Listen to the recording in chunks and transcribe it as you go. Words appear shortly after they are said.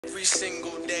Every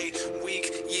single day,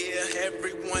 week, year,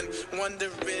 everyone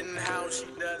wondering how she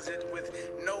does it with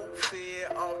no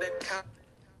fear, all that time.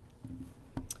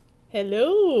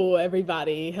 Hello,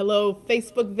 everybody. Hello,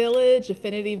 Facebook Village,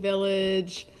 Affinity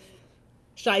Village,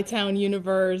 Chi-Town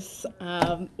Universe.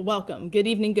 Welcome. Good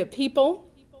evening, good people.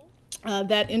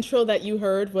 That intro that you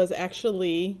heard was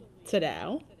actually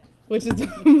Tadao, which is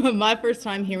my first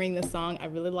time hearing this song. I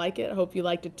really like it. I hope you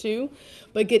liked it too.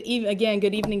 But good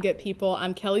evening, good people.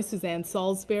 I'm Kelly Suzanne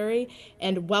Saulsberry,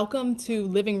 and welcome to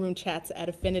Living Room Chats at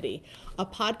Affinity, a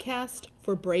podcast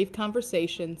for brave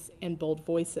conversations and bold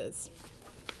voices.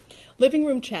 Living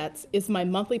Room Chats is my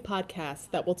monthly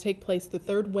podcast that will take place the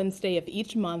third Wednesday of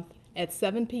each month at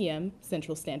 7 p.m.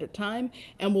 Central Standard Time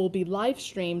and will be live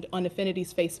streamed on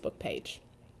Affinity's Facebook page.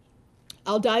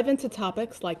 I'll dive into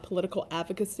topics like political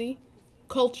advocacy,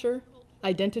 culture,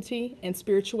 identity, and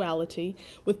spirituality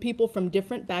with people from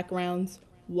different backgrounds,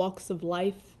 walks of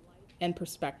life, and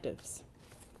perspectives.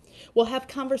 We'll have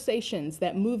conversations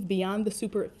that move beyond the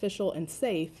superficial and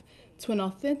safe to an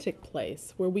authentic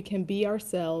place where we can be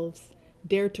ourselves,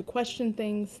 dare to question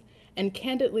things, and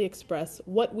candidly express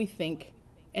what we think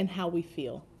and how we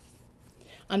feel.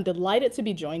 I'm delighted to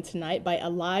be joined tonight by a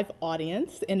live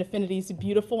audience in Affinity's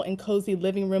beautiful and cozy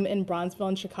living room in Bronzeville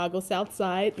and Chicago South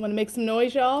Side. Want to make some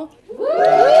noise, y'all?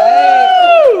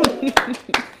 Woo!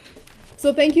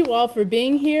 So thank you all for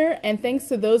being here, and thanks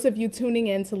to those of you tuning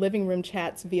in to Living Room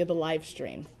Chats via the live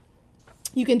stream.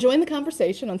 You can join the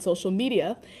conversation on social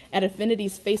media at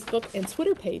Affinity's Facebook and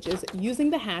Twitter pages using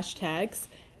the hashtags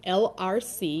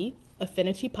LRC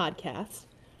Affinity Podcast,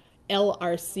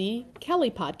 LRC Kelly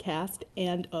Podcast,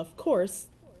 and of course,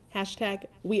 hashtag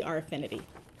We Are Affinity.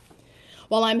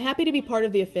 While I'm happy to be part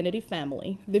of the Affinity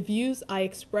family, the views I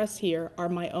express here are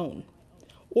my own,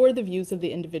 or the views of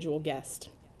the individual guest.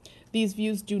 These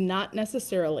views do not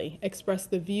necessarily express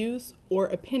the views or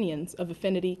opinions of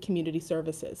Affinity Community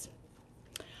Services.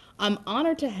 I'm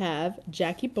honored to have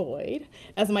Jackie Boyd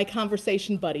as my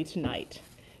conversation buddy tonight.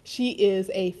 She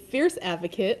is a fierce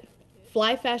advocate,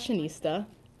 fly fashionista,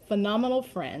 phenomenal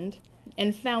friend,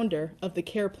 and founder of the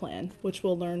Care Plan, which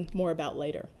we'll learn more about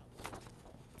later.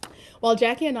 While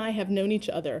Jackie and I have known each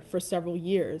other for several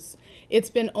years, it's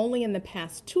been only in the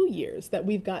past 2 years that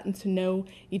we've gotten to know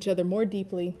each other more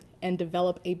deeply and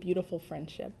develop a beautiful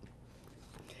friendship.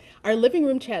 Our living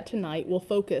room chat tonight will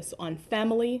focus on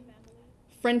family,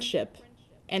 friendship,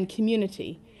 and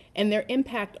community, and their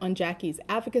impact on Jackie's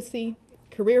advocacy,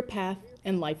 career path,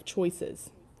 and life choices.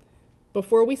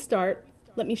 Before we start,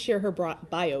 let me share her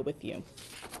bio with you.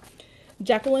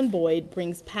 Jacqueline Boyd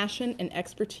brings passion and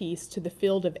expertise to the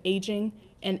field of aging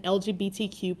and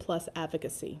LGBTQ+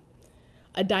 advocacy.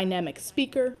 A dynamic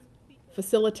speaker,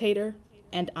 facilitator,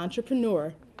 and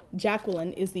entrepreneur,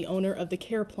 Jacqueline is the owner of the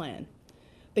Care Plan.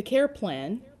 The Care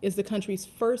Plan is the country's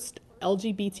first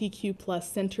LGBTQ+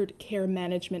 centered care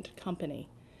management company.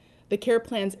 The Care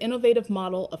Plan's innovative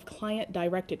model of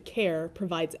client-directed care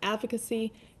provides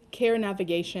advocacy, care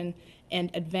navigation,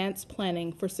 and advanced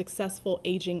planning for successful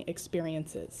aging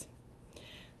experiences.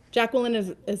 Jacqueline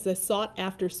is a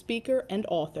sought-after speaker and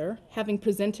author, having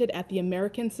presented at the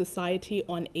American Society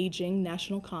on Aging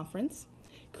National Conference,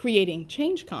 Creating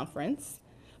Change Conference,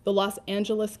 the Los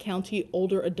Angeles County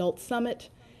Older Adult Summit,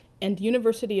 and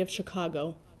University of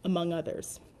Chicago, among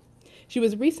others. She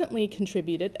was recently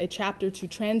contributed a chapter to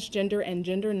Transgender and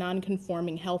Gender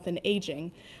Nonconforming Health and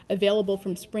Aging, available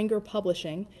from Springer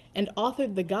Publishing, and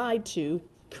authored the guide to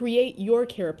Create Your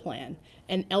Care Plan,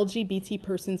 an LGBT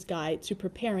person's guide to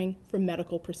preparing for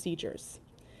medical procedures.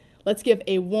 Let's give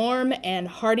a warm and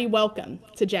hearty welcome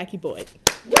to Jackie Boyd.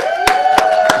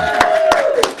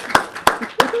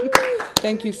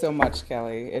 Thank you so much,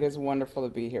 Kelly. It is wonderful to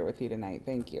be here with you tonight.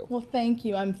 Thank you. Well, thank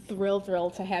you. I'm thrilled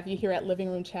to have you here at Living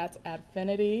Room Chats at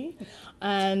Affinity.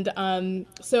 And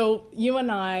so you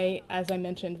and I, as I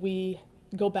mentioned, we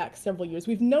go back several years.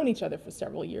 We've known each other for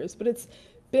several years, but it's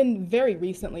been very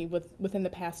recently, within the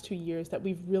past 2 years, that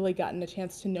we've really gotten a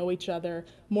chance to know each other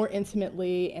more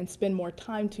intimately and spend more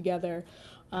time together,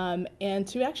 and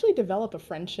to actually develop a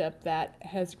friendship that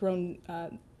has grown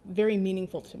very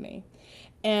meaningful to me.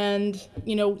 And,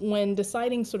 you know, when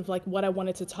deciding sort of like what I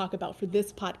wanted to talk about for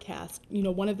this podcast, you know,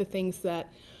 one of the things I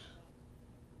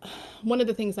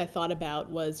thought about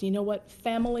was, you know what,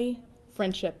 family,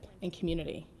 friendship, and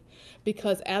community.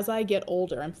 Because as I get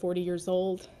older, I'm 40 years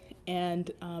old,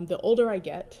 and the older I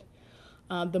get,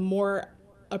 the more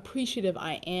appreciative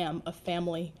I am of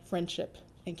family, friendship,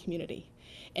 and community.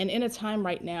 And in a time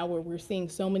right now where we're seeing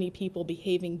so many people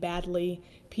behaving badly,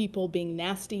 people being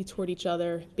nasty toward each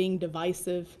other, being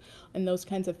divisive, and those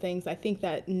kinds of things, I think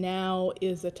that now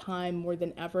is a time more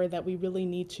than ever that we really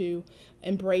need to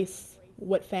embrace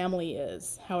what family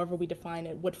is, however we define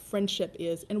it, what friendship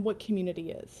is, and what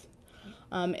community is.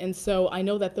 And so I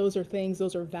know that those are things,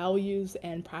 those are values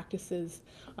and practices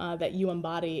that you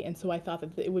embody. And so I thought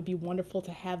that it would be wonderful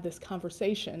to have this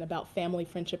conversation about family,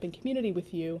 friendship, and community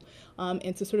with you,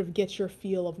 and to sort of get your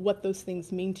feel of what those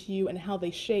things mean to you and how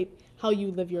they shape how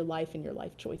you live your life and your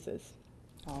life choices.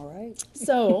 All right.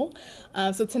 So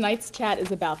tonight's chat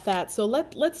is about that. So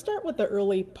let's start with the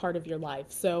early part of your life.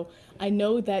 So I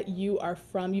know that you've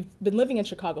been living in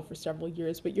Chicago for several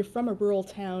years, but you're from a rural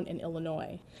town in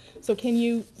Illinois. So can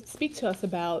you speak to us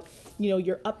about,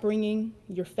 your upbringing,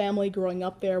 your family growing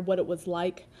up there, what it was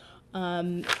like,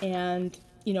 and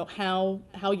how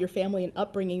your family and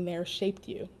upbringing there shaped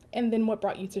you, and then what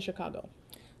brought you to Chicago?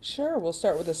 Sure, we'll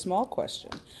start with a small question.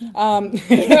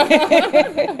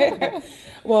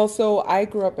 Well, so I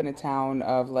grew up in a town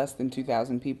of less than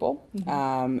 2,000 people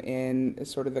in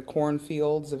sort of the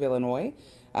cornfields of Illinois.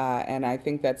 And I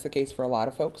think that's the case for a lot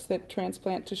of folks that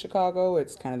transplant to Chicago.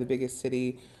 It's kind of the biggest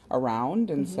city around.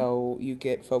 And so you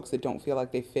get folks that don't feel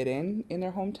like they fit in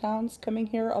their hometowns coming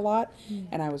here a lot.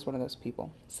 And I was one of those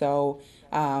people. So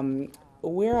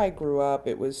where I grew up,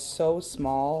 it was so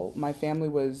small. My family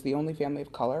was the only family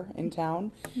of color in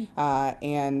town.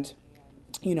 And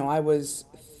I was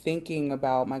thinking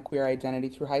about my queer identity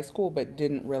through high school, but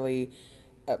didn't really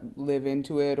live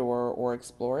into it or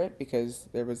explore it because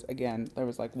there was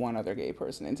like one other gay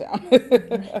person in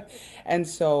town. And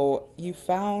so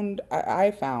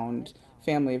I found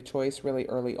family of choice really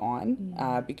early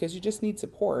on because you just need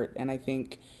support. And I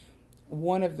think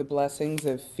one of the blessings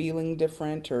of feeling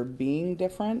different or being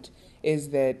different is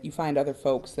that you find other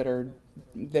folks that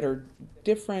are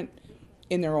different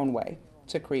in their own way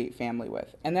to create family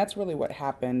with. And that's really what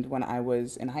happened when I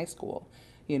was in high school.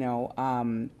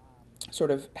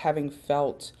 Sort of having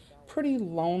felt pretty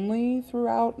lonely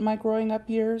throughout my growing up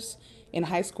years. In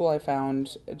high school, I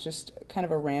found just kind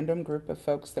of a random group of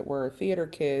folks that were theater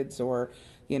kids or,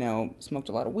 smoked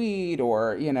a lot of weed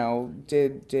or,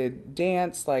 did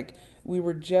dance. Like we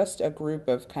were just a group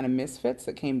of kind of misfits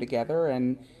that came together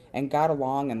and got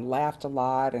along and laughed a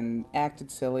lot and acted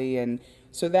silly. And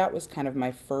so that was kind of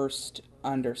my first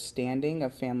understanding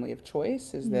of family of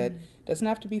choice is that it doesn't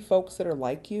have to be folks that are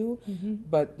like you,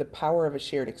 but the power of a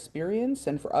shared experience.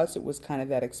 And for us, it was kind of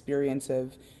that experience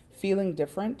of feeling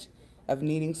different, of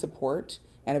needing support,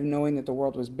 and of knowing that the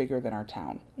world was bigger than our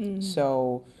town.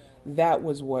 So that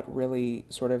was what really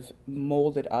sort of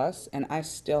molded us. And I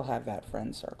still have that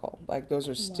friend circle. Like those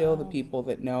are still the people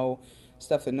that know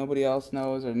stuff that nobody else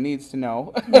knows or needs to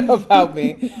know about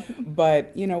me.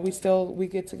 But, we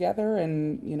get together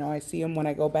and, I see them when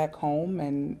I go back home,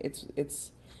 and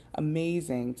it's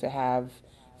amazing to have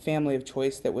family of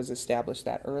choice that was established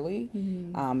that early,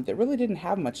 that really didn't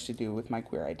have much to do with my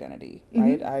queer identity,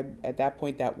 right? At that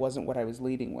point, that wasn't what I was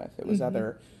leading with. It was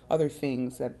other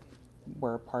things that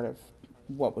were part of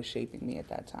what was shaping me at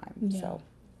that time. So,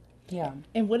 yeah.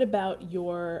 And what about so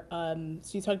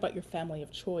you talked about your family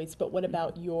of choice, but what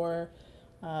about your,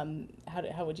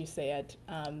 how would you say it?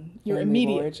 Your Family of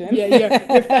immediate, origin. yeah,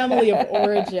 your family of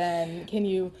origin. Can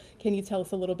you tell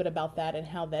us a little bit about that and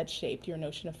how that shaped your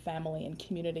notion of family and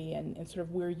community and sort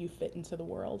of where you fit into the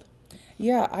world?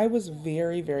 Yeah, I was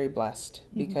very, very blessed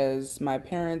because my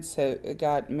parents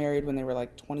got married when they were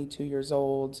like 22 years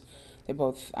old. They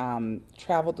both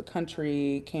traveled the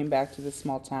country, came back to this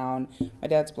small town. My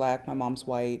dad's black, my mom's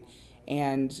white.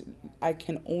 And I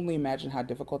can only imagine how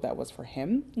difficult that was for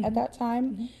him at that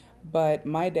time. But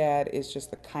my dad is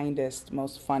just the kindest,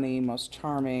 most funny, most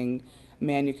charming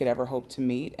man you could ever hope to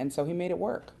meet. And so he made it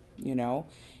work,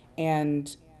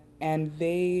 And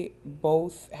they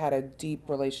both had a deep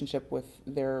relationship with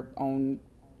their own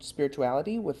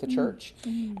spirituality, with the church.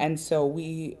 And so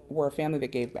we were a family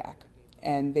that gave back.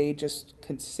 And they just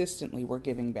consistently were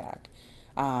giving back.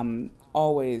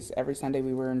 Always, every Sunday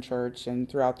we were in church, and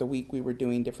throughout the week we were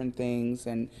doing different things.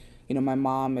 And my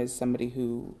mom is somebody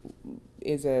who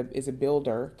is a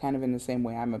builder, kind of in the same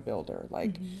way I'm a builder.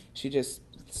 Like she just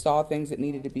saw things that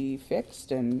needed to be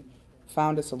fixed and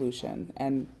found a solution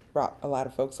and brought a lot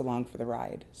of folks along for the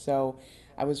ride. So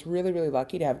I was really, really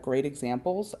lucky to have great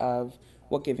examples of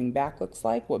what giving back looks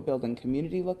like, what building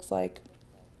community looks like.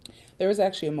 There was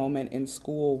actually a moment in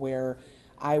school where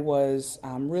I was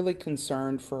really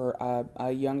concerned for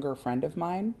a younger friend of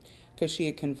mine because she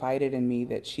had confided in me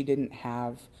that she didn't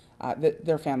have, that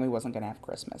their family wasn't going to have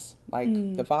Christmas. Like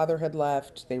the father had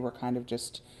left, they were kind of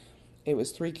just it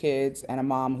was three kids and a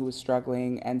mom who was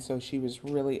struggling, and so she was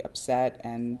really upset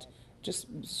and just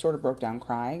sort of broke down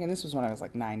crying. And this was when I was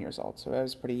like 9 years old, so I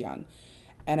was pretty young.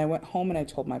 And I went home and I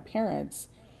told my parents,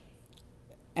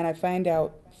 and I find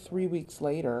out 3 weeks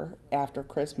later, after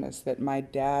Christmas, that my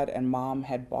dad and mom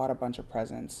had bought a bunch of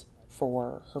presents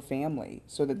for her family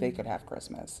so that they could have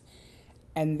Christmas.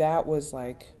 And that was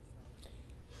like,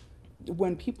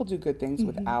 when people do good things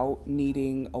without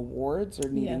needing awards or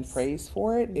needing Yes. praise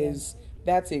for it, Yeah. is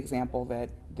that's the example that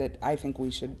I think we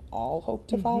should all hope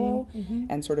to follow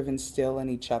and sort of instill in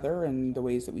each other and the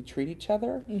ways that we treat each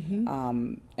other.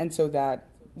 And so that,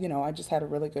 I just had a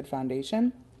really good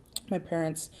foundation. My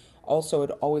parents also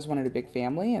had always wanted a big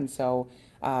family, and so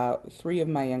three of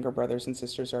my younger brothers and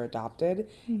sisters are adopted,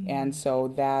 and so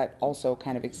that also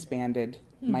kind of expanded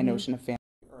my notion of family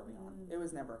early on. It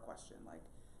was never a question. Like,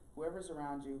 whoever's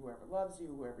around you, whoever loves you,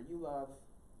 whoever you love,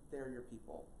 they're your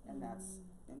people, and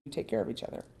and you take care of each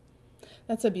other.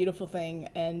 That's a beautiful thing,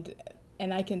 and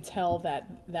I can tell that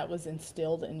that was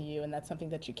instilled in you, and that's something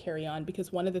that you carry on.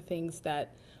 Because one of the things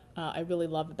that I really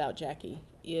love about Jackie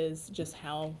is just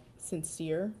how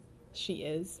sincere she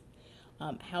is,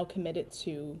 how committed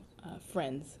to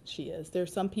friends she is. There are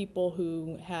some people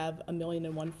who have a million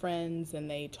and one friends and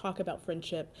they talk about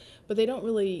friendship, but they don't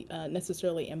really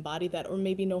necessarily embody that, or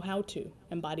maybe know how to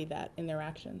embody that in their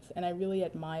actions. And I really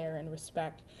admire and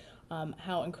respect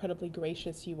how incredibly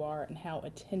gracious you are and how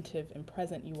attentive and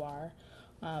present you are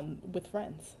with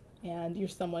friends. And you're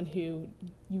someone who,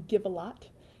 you give a lot,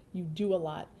 you do a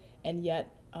lot, and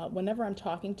yet whenever I'm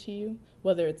talking to you,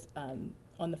 whether it's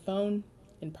on the phone,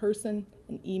 in person,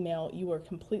 an email, you are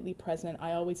completely present.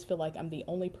 I always feel like I'm the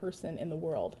only person in the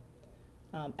world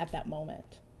at that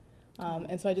moment.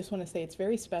 And so I just want to say it's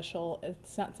very special.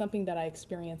 It's not something that I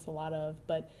experience a lot of,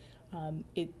 but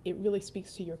it really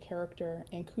speaks to your character,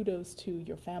 and kudos to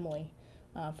your family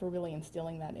for really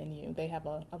instilling that in you. They have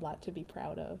a lot to be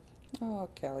proud of. Oh,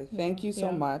 Kelly, thank you so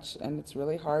Yeah. much. And it's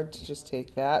really hard to just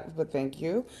take that, but thank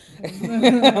you.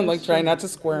 I'm like trying not to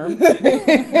squirm.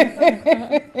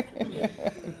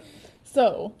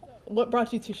 So, what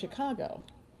brought you to Chicago?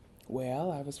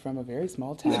 Well, I was from a very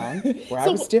small town where I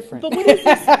So, was different. but what is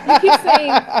this? You keep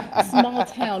saying small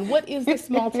town. What is this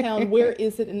small town? Where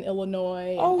is it in Illinois?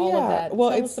 And Oh, all of yeah. that.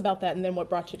 Well, Tell us about that, and then what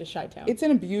brought you to Chi-Town. It's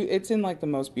in like the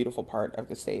most beautiful part of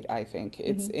the state, I think.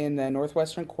 It's in the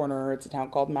northwestern corner. It's a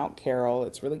town called Mount Carroll.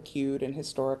 It's really cute and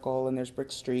historical, and there's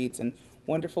brick streets and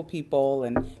wonderful people.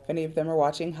 And if any of them are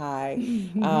watching, hi.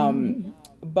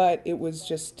 But I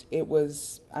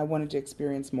wanted to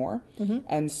experience more,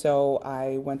 and so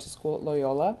I went to school at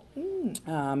Loyola,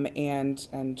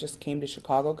 and just came to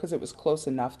Chicago because it was close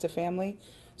enough to family.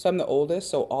 So I'm the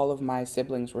oldest, so all of my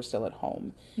siblings were still at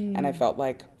home. And I felt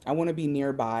like I want to be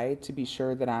nearby to be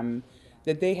sure that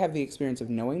they have the experience of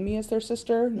knowing me as their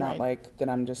sister, not Right. like that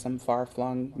I'm just some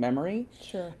far-flung memory.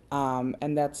 Sure.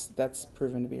 And that's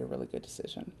proven to be a really good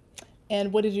decision.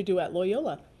 And what did you do at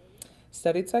Loyola?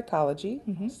 Studied psychology,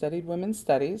 studied women's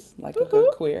studies, like a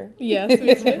good queer. Yes,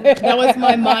 me too. That was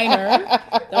my minor.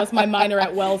 That was my minor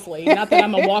at Wellesley. Not that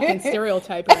I'm a walking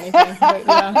stereotype or anything, but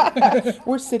yeah.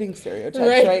 We're sitting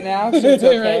stereotypes right now, so it's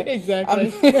okay. Right,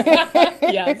 exactly.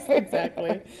 Yes,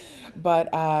 exactly. But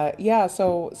yeah,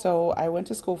 so I went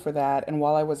to school for that, and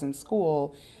while I was in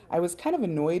school, I was kind of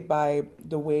annoyed by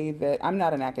the way that I'm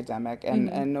not an academic,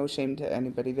 and no shame to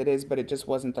anybody that is, but it just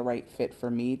wasn't the right fit for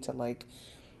me to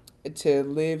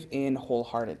live in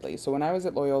wholeheartedly. So when I was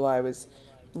at Loyola, I was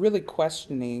really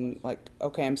questioning, like,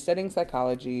 okay, I'm studying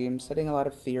psychology, I'm studying a lot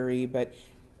of theory, but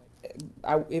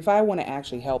if I want to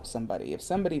actually help somebody, if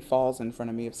somebody falls in front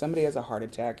of me, if somebody has a heart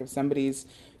attack, if somebody's,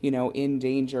 in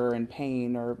danger and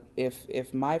pain, or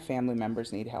if my family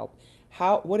members need help,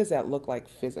 what does that look like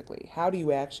physically? How do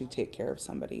you actually take care of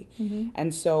somebody?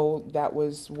 And so that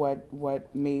was what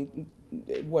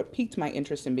piqued my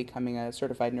interest in becoming a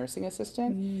certified nursing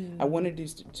assistant. I wanted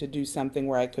to do something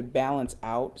where I could balance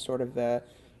out sort of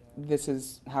this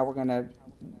is how we're going to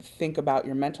think about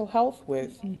your mental health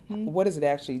with what does it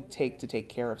actually take to take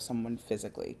care of someone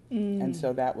physically. And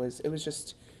so it was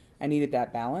just, I needed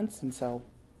that balance, and so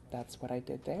that's what I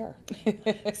did there.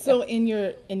 So in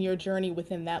your journey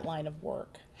within that line of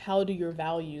work, how do your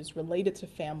values related to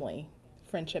family,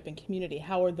 friendship, and community,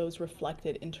 how are those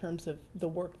reflected in terms of the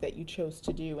work that you chose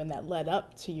to do and that led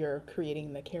up to your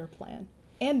creating the care plan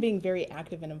and being very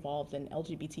active and involved in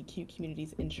LGBTQ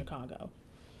communities in Chicago?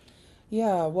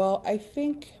 Yeah, well, I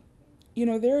think,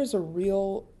 there is a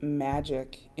real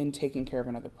magic in taking care of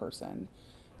another person.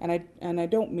 And I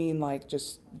don't mean like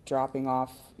just dropping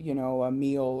off, a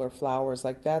meal or flowers.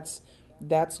 Like that's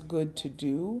good to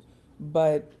do,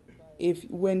 but if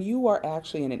when you are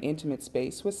actually in an intimate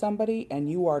space with somebody and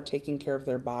you are taking care of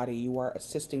their body, you are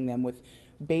assisting them with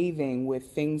bathing,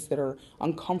 with things that are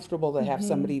uncomfortable to have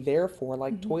somebody there for,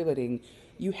 like toileting,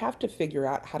 you have to figure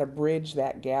out how to bridge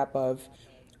that gap of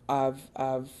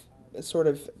sort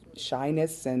of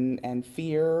shyness and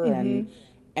fear,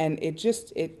 and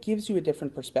it gives you a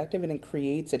different perspective, and it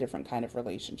creates a different kind of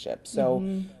relationship.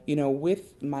 So,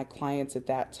 with my clients at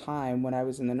that time when I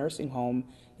was in the nursing home,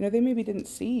 they maybe didn't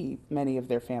see many of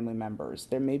their family members.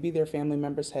 Maybe their family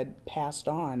members had passed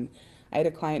on. I had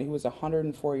a client who was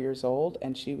 104 years old,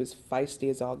 and she was feisty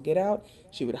as all get out.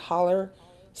 She would holler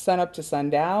sun up to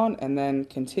sundown and then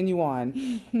continue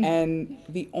on. And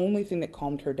the only thing that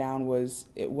calmed her down was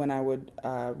when I would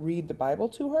read the Bible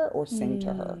to her or sing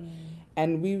to her.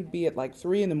 And we would be at like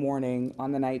 3 in the morning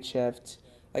on the night shift,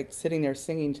 like sitting there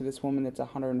singing to this woman that's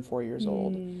 104 years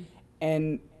old.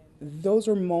 And those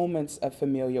are moments of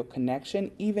familial connection,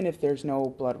 even if there's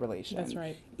no blood relation. That's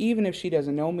right. Even if she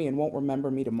doesn't know me and won't remember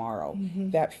me tomorrow,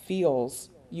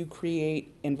 you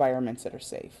create environments that are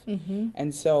safe.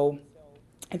 And so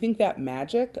I think that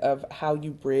magic of how you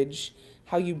bridge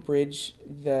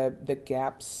the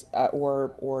gaps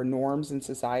or norms in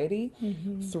society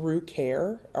through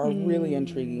care are really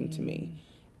intriguing to me,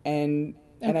 and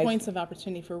points of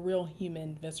opportunity for real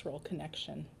human visceral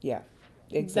connection. Yeah,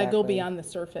 exactly. That go beyond the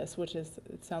surface, which is,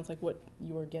 it sounds like what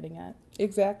you were getting at.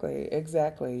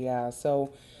 Exactly. Yeah.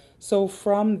 So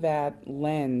from that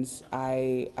lens,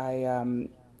 I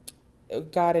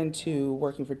got into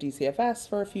working for DCFS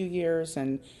for a few years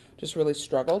and just really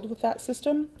struggled with that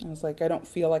system. I was like, I don't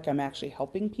feel like I'm actually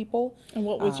helping people. And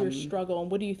what was your struggle,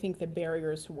 and what do you think the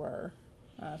barriers were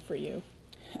for you?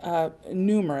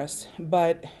 Numerous,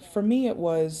 but for me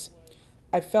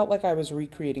I felt like I was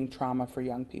recreating trauma for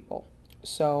young people.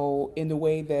 So in the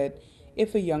way that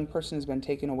if a young person has been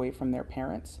taken away from their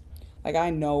parents, like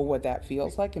I know what that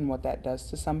feels like and what that does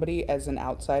to somebody as an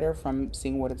outsider from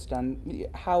seeing what it's done,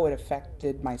 how it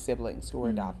affected my siblings who were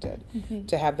adopted,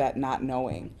 to have that not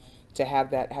knowing, to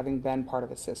have that having been part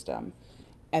of a system.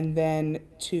 And then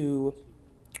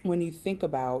when you think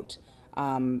about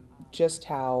just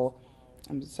how,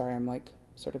 I'm like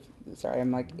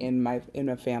in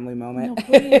a family moment.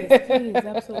 No, please,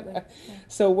 absolutely. Yeah.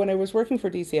 So when I was working for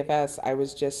DCFS, I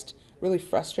was just really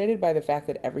frustrated by the fact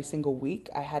that every single week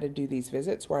I had to do these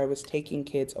visits where I was taking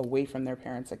kids away from their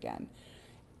parents again.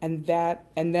 And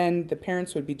then the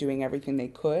parents would be doing everything they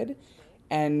could,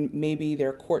 and maybe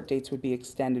their court dates would be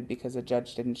extended because a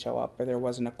judge didn't show up or there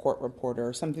wasn't a court reporter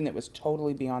or something that was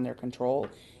totally beyond their control,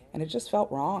 and it just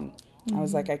felt wrong. I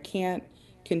was like, I can't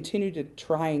continue to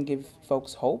try and give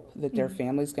folks hope that their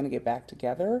family's going to get back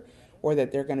together or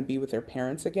that they're going to be with their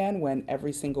parents again when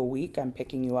every single week I'm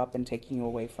picking you up and taking you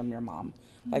away from your mom.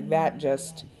 Like that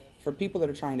just, for people that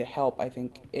are trying to help, I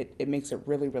think it makes it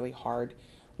really, really hard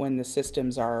when the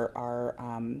systems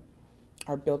are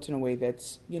built in a way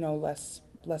that's, less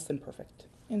than perfect.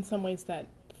 In some ways that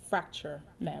fracture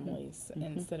families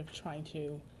instead of trying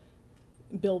to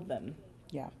build them.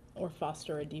 Yeah. Or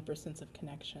foster a deeper sense of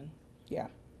connection. Yeah,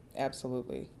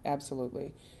 absolutely.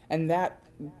 And that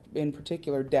in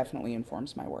particular definitely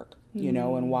informs my work,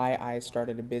 and why I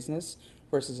started a business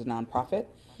versus a nonprofit,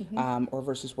 or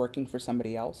versus working for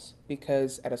somebody else.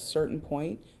 Because at a certain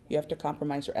point, you have to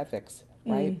compromise your ethics,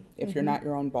 right? If you're not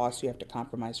your own boss, you have to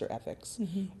compromise your ethics,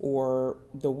 or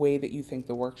the way that you think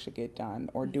the work should get done,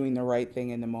 or doing the right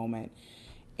thing in the moment.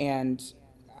 And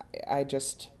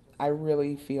I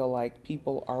really feel like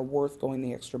people are worth going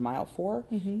the extra mile for.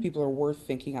 People are worth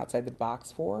thinking outside the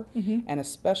box for. And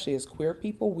especially as queer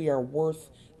people, we are worth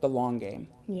the long game.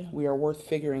 Yeah. We are worth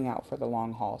figuring out for the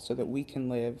long haul so that we can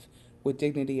live with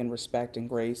dignity and respect and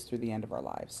grace through the end of our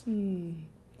lives.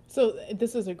 So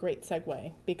this is a great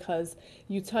segue because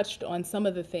you touched on some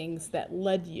of the things that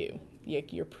led you,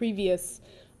 your previous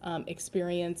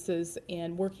experiences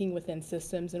and working within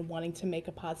systems and wanting to make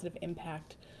a positive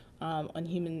impact on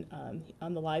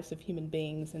the lives of human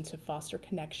beings and to foster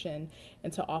connection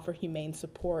and to offer humane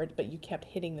support, but you kept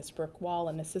hitting this brick wall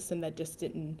in a system that just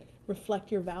didn't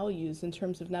reflect your values in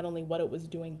terms of not only what it was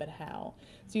doing but how.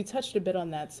 So you touched a bit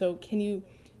on that. So can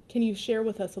you share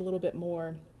with us a little bit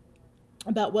more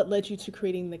about what led you to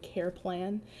creating the care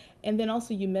plan? And then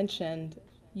also you mentioned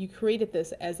you created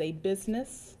this as a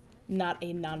business, not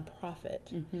a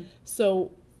nonprofit.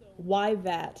 So why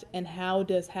that, and how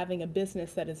does having a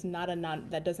business that is not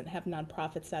that doesn't have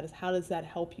nonprofit status, how does that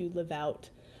help you live out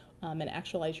and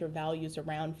actualize your values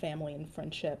around family and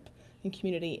friendship and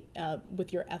community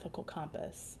with your ethical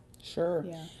compass? Sure.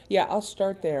 Yeah, I'll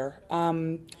start there.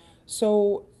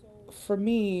 So for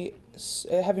me,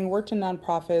 having worked in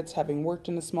nonprofits, having worked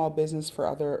in a small business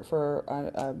for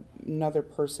another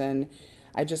person,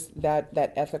 I just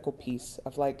that ethical piece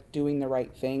of like doing the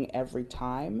right thing every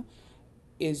time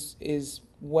is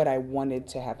what I wanted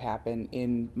to have happen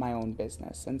in my own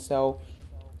business. And so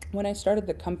when I started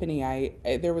the company,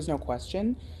 there was no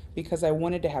question because I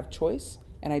wanted to have choice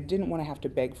and I didn't want to have to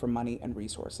beg for money and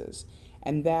resources.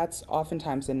 And that's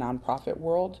oftentimes in nonprofit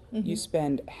world, you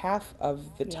spend half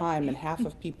of the time and half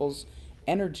of people's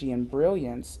energy and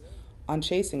brilliance on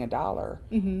chasing a dollar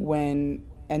when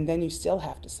and then you still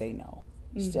have to say no.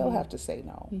 You still have to say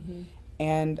no.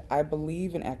 And I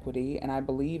believe in equity and I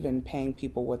believe in paying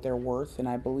people what they're worth and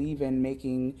I believe in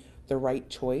making the right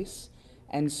choice.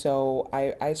 And so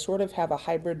I sort of have a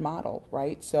hybrid model,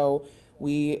 right? So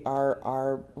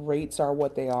our rates are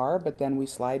what they are, but then we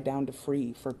slide down to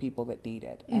free for people that need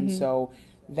it. And so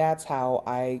that's how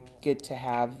I get to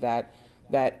have that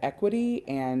equity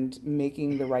and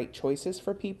making the right choices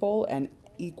for people and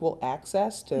equal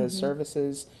access to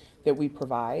services that we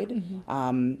provide.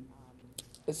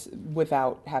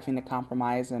 Without having to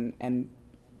compromise and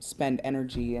spend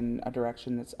energy in a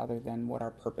direction that's other than what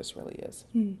our purpose really is.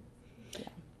 Yeah.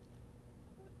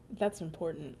 That's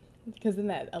important because then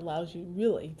that allows you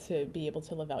really to be able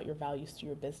to live out your values to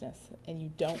your business and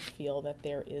you don't feel that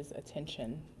there is a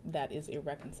tension that is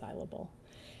irreconcilable.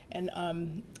 And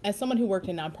as someone who worked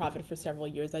in nonprofit for several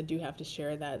years, I do have to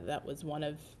share that that was one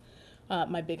of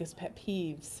my biggest pet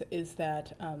peeves is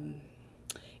that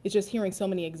it's just hearing so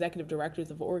many executive directors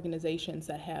of organizations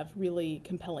that have really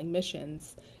compelling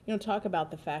missions, talk about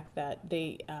the fact that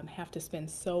they have to spend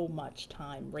so much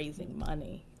time raising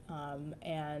money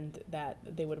and that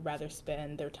they would rather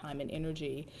spend their time and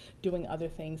energy doing other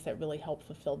things that really help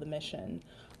fulfill the mission.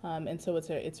 And so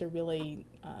it's a really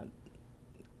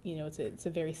it's a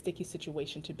very sticky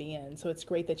situation to be in. So it's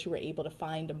great that you were able to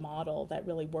find a model that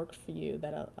really worked for you,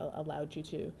 that allowed you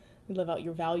to live out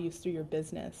your values through your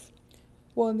business.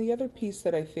 Well, and the other piece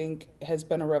that I think has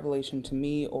been a revelation to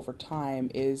me over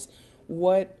time is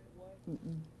what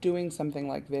doing something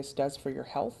like this does for your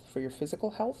health, for your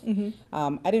physical health.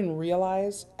 I didn't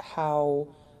realize how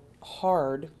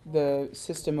hard the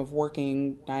system of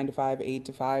working 9 to 5, 8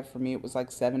 to 5, for me it was like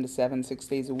 7 to 7, 6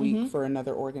 days a week for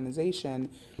another organization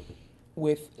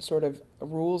with sort of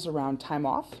rules around time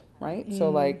off, right? So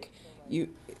like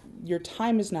your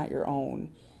time is not your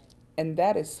own. And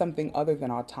that is something other than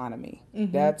autonomy.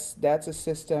 That's a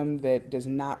system that does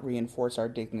not reinforce our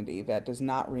dignity, that does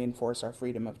not reinforce our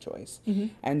freedom of choice.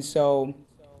 And so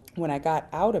when I got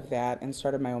out of that and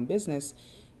started my own business,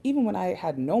 even when I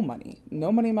had no money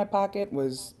in my pocket,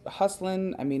 was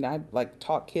hustling. I mean, I like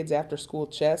taught kids after school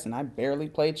chess and I barely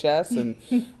played chess and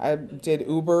I did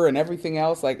Uber and everything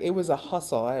else. Like it was a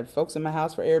hustle. I had folks in my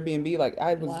house for Airbnb. Like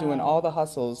I was doing all the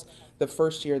hustles the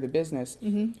first year of the business.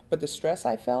 But the stress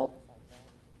I felt,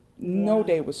 no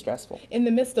day was stressful. In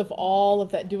the midst of all of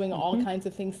that, doing all kinds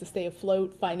of things to stay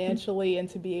afloat financially and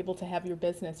to be able to have your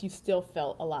business, you still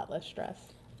felt a lot less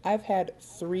stress. I've had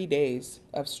 3 days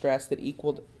of stress that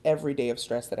equaled every day of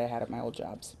stress that I had at my old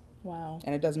jobs. Wow.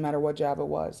 And it doesn't matter what job it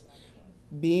was.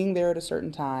 Being there at a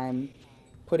certain time,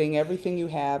 putting everything you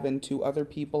have into other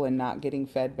people and not getting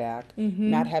fed back,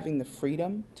 not having the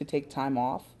freedom to take time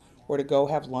off or to go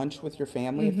have lunch with your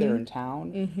family if they're in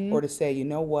town, or to say, you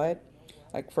know what?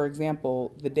 Like, for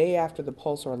example, the day after the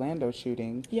Pulse Orlando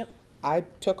shooting, I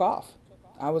took off.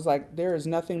 I was like, there is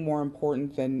nothing more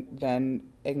important than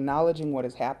acknowledging what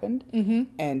has happened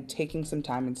and taking some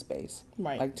time and space.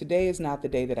 Right. Like, today is not the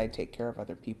day that I take care of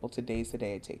other people. Today's the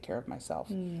day I take care of myself.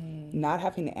 Not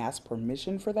having to ask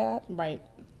permission for that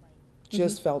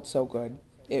just felt so good.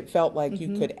 It felt like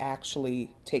you could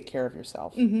actually take care of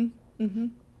yourself.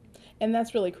 And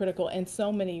that's really critical. And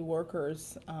so many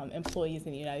workers, employees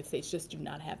in the United States just do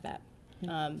not have that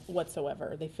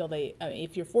whatsoever. They feel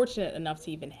if you're fortunate enough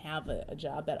to even have a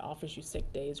job that offers you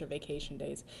sick days or vacation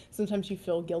days, sometimes you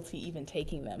feel guilty even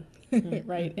taking them,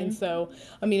 right? And so,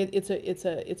 I mean, it's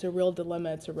a real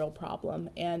dilemma. It's a real problem,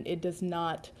 and it does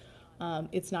not.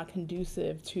 It's not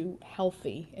conducive to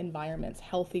healthy environments,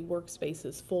 healthy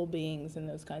workspaces, full beings, and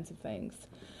those kinds of things.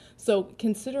 So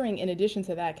considering, in addition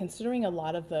to that, considering a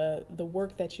lot of the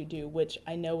work that you do, which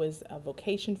I know is a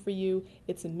vocation for you,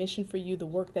 it's a mission for you, the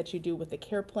work that you do with the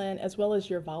care plan, as well as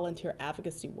your volunteer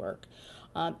advocacy work.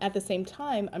 At the same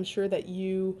time, I'm sure that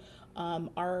you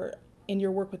are, in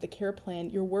your work with the care plan,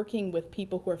 you're working with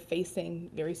people who are facing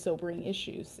very sobering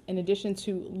issues. In addition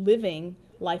to living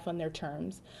life on their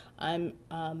terms,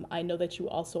 I know that you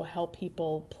also help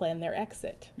people plan their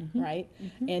exit, right?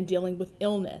 And dealing with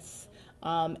illness.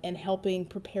 And helping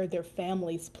prepare their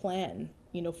families plan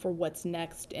for what's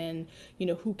next, and,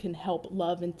 who can help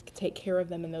love and take care of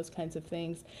them and those kinds of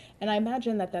things. And I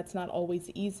imagine that that's not always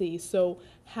easy. So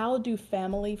how do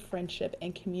family, friendship,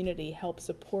 and community help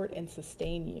support and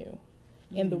sustain you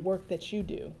in the work that you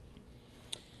do?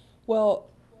 Well,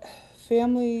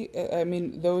 family, I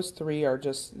mean, those three are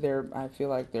just, I feel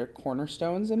like they're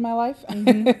cornerstones in my life.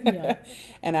 Yeah.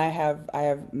 And I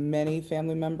have many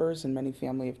family members and many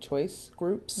family of choice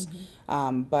groups.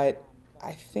 But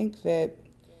I think that,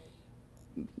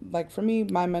 like, for me,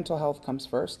 my mental health comes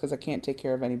first because I can't take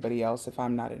care of anybody else if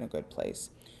I'm not in a good place.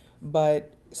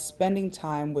 But spending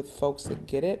time with folks that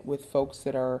get it, with folks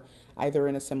that are either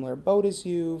in a similar boat as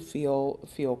you,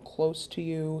 feel close to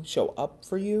you, show up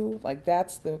for you, like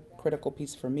that's the critical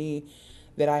piece for me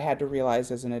that I had to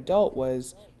realize as an adult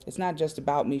was it's not just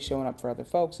about me showing up for other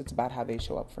folks, it's about how they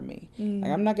show up for me.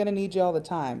 Like I'm not going to need you all the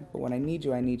time, but when I need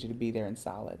you to be there and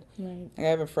solid. Right. Like, I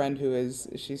have a friend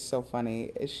she's so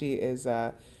funny. She is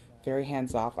very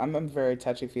hands off. I'm a very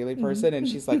touchy feely person, and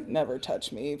she's like, never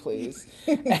touch me, please.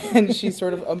 And she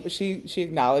sort of she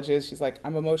acknowledges, she's like,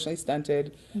 I'm emotionally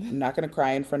stunted. I'm not going to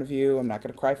cry in front of you. I'm not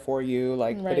going to cry for you.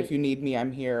 Like, but if Right. you need me,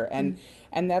 I'm here.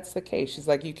 And that's the case. She's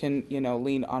like, you can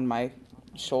lean on my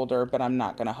shoulder, but I'm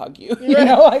not gonna hug you. Right.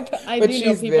 Like, I but do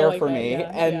know she's people there like for that. me,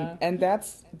 Yeah. and Yeah. and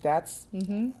that's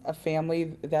a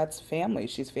family. That's family.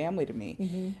 She's family to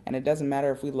me, and it doesn't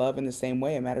matter if we love in the same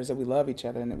way. It matters that we love each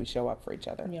other and that we show up for each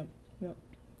other. Yep. Yep.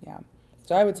 Yeah.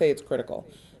 So I would say it's critical,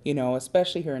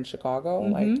 especially here in Chicago.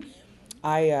 Like,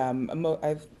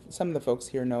 I've some of the folks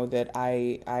here know that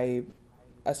I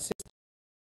assist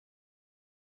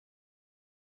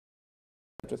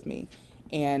with me.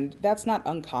 And that's not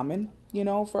uncommon,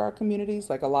 for our communities.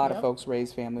 Like, a lot of Yep. folks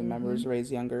raise family members, raise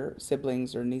younger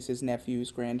siblings or nieces,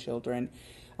 nephews, grandchildren.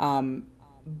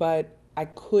 But I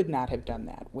could not have done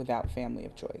that without family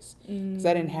of choice because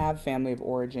I didn't have family of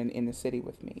origin in the city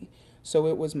with me. So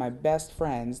it was my best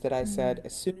friends that I said,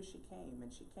 as soon as she came,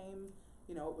 and she came,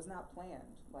 it was not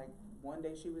planned. Like, one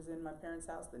day she was in my parents'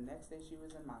 house, the next day she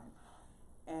was in mine.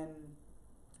 And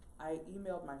I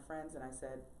emailed my friends and I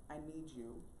said, I need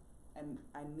you, and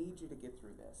I need you to get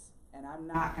through this. And I'm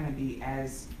not going to be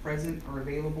as present or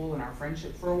available in our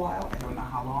friendship for a while. I don't know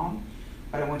how long,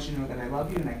 but I want you to know that I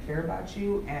love you and I care about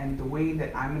you. And the way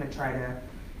that I'm going to try to,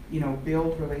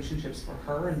 build relationships for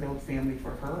her and build family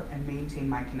for her and maintain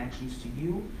my connections to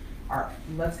you are,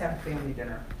 let's have a family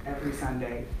dinner every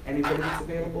Sunday. Anybody that's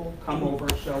available, come over,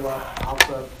 show up, I'll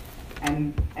cook.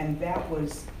 And that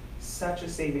was such a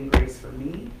saving grace for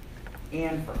me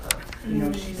and for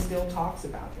her. She still talks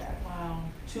about that. Wow.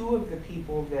 Two of the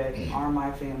people that are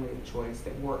my family of choice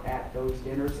that were at those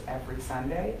dinners every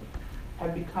Sunday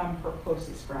have become her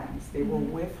closest friends. They were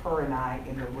with her and I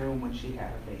in the room when she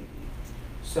had her baby.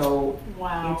 So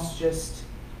Wow. it's just,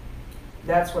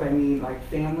 that's what I mean, like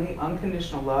family,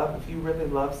 unconditional love. If you really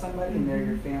love somebody and they're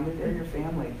your family, they're your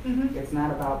family. It's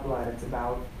not about blood, it's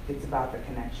about the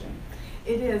connection.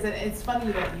 It is, and it's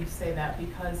funny that you say that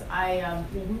because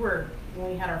when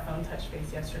we had our phone touch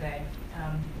base yesterday,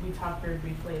 we talked very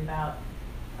briefly about,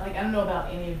 like, I don't know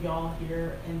about any of y'all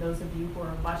here and those of you who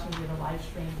are watching via the live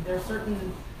stream, there are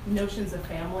certain notions of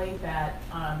family that,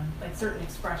 like certain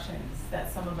expressions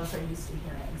that some of us are used to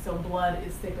hearing. So blood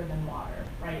is thicker than water,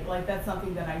 right? Like, that's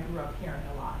something that I grew up hearing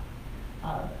a lot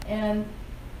of. And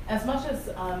as much as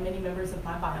many members of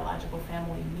my biological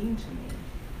family mean to me,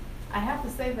 I have to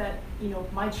say that,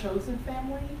 my chosen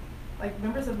family, like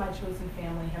members of my chosen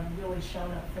family have really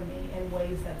shown up for me in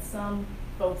ways that some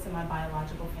folks in my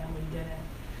biological family didn't.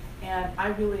 And I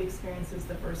really experienced this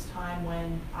the first time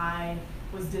when I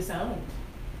was disowned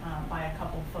by a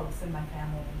couple folks in my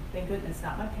family. Thank goodness,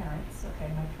 not my parents.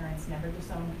 Okay, my parents never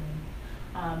disowned me.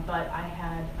 But I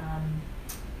had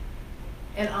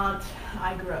an aunt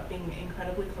I grew up being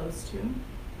incredibly close to.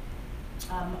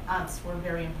 Aunts were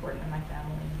very important in my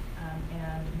family,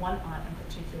 and one aunt in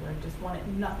particular just wanted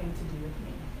nothing to do with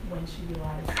me when she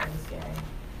realized I was gay.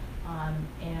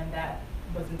 And that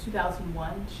was in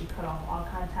 2001. She cut off all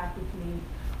contact with me,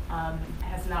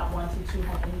 has not wanted to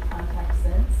have any contact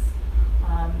since,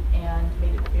 and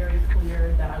made it very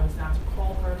clear that I was not to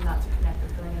call her, not to connect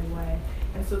with her in any way.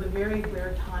 And so the very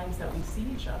rare times that we see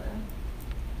each other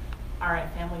are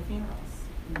at family funerals.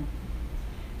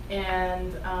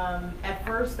 And at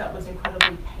first that was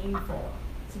incredibly painful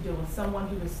to deal with someone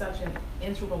who was such an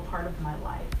integral part of my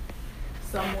life,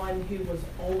 someone who was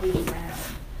always around,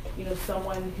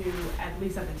 someone who, at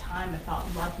least at the time, I thought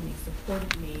loved me,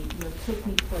 supported me, took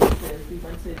me places. We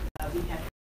went to, we had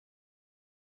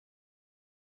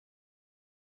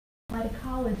apply to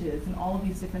colleges and all of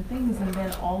these different things, and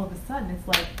then all of a sudden it's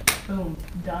like, boom,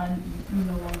 done, you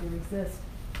no longer exist.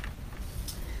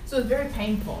 So it's very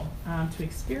painful to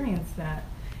experience that.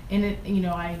 And it,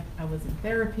 I was in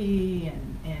therapy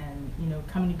and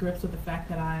coming to grips with the fact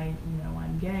that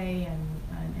I'm gay,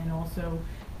 and also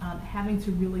having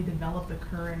to really develop the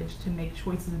courage to make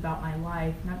choices about my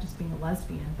life, not just being a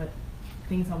lesbian, but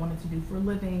things I wanted to do for a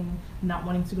living, not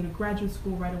wanting to go to graduate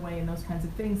school right away, and those kinds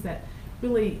of things that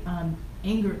really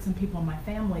angered some people in my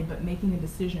family, but making a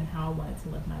decision how I wanted to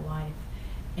live my life.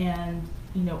 And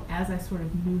as I sort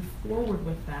of moved forward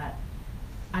with that,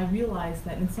 I realized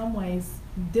that in some ways,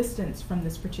 distance from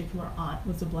this particular aunt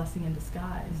was a blessing in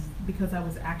disguise, because I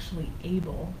was actually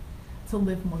able to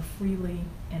live more freely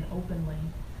and openly.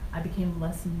 I became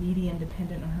less needy and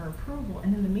dependent on her approval.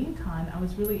 And in the meantime, I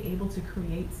was really able to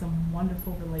create some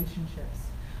wonderful relationships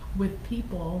with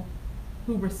people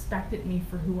who respected me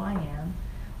for who I am,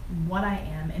 what I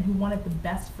am, and who wanted the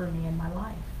best for me in my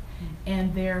life.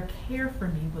 And their care for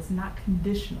me was not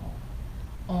conditional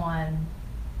on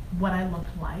what I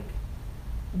looked like,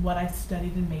 what I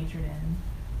studied and majored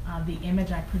in, the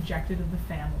image I projected of the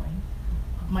family,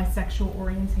 my sexual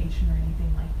orientation, or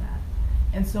anything like that.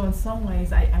 And so in some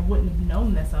ways, I wouldn't have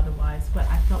known this otherwise, but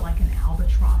I felt like an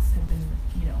albatross had been,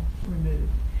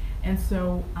 removed. And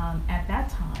so at that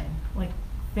time, like,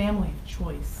 family of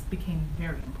choice became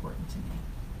very important to me.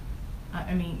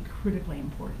 I mean, critically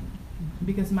important,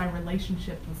 because my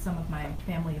relationships with some of my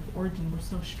family of origin were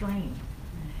so strained,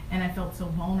 and I felt so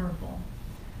vulnerable.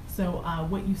 So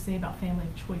what you say about family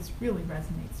of choice really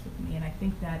resonates with me, and I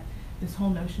think that this whole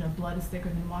notion of blood is thicker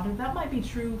than water, that might be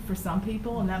true for some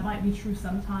people, and that might be true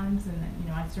sometimes, and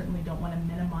I certainly don't want to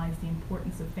minimize the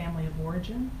importance of family of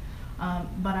origin,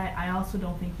 but I also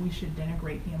don't think we should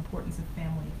denigrate the importance of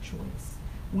family of choice.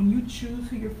 When you choose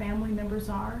who your family members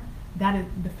are, that is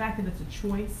the fact that it's a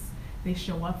choice. They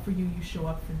show up for you, you show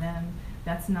up for them.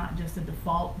 That's not just a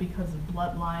default because of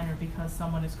bloodline or because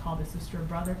someone is called a sister or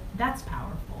brother. That's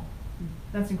powerful.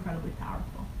 That's incredibly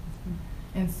powerful.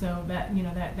 And so that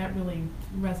that really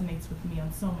resonates with me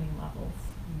on so many levels.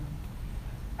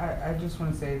 I just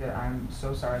want to say that I'm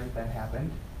so sorry that that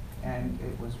happened, and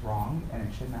it was wrong, and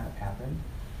it should not have happened.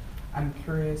 I'm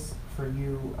curious for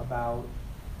you about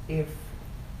if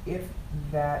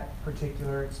that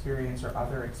particular experience or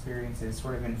other experiences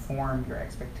sort of inform your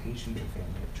expectations of family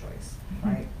of choice,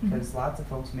 right? Because lots of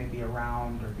folks may be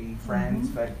around or be friends,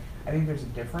 but I think there's a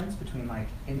difference between like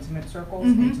intimate circles,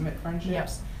 intimate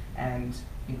friendships, and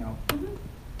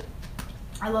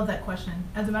I love that question.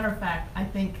 As a matter of fact, I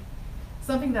think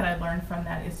something that I learned from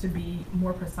that is to be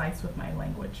more precise with my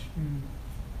language.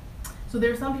 So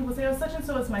there are some people who say, oh, such and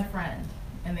so is my friend,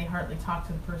 and they hardly talk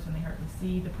to the person, they hardly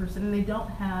see the person, and they don't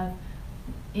have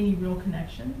any real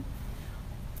connection.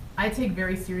 I take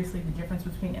very seriously the difference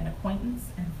between an acquaintance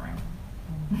and a friend.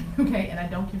 Okay, and I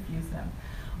don't confuse them.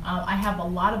 I have a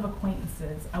lot of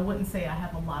acquaintances. I wouldn't say I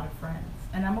have a lot of friends,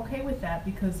 and I'm okay with that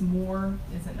because more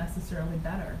isn't necessarily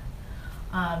better.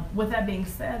 With that being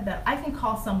said, that I can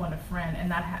call someone a friend and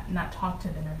not talk to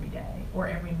them every day or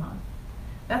every month.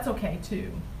 That's okay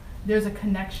too. There's a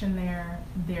connection there,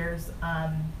 there's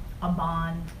a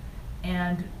bond,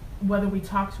 and whether we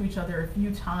talk to each other a few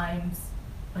times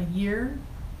a year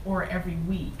or every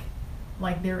week,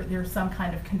 like there's some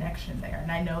kind of connection there,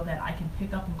 and I know that I can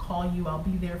pick up and call you, I'll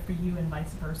be there for you, and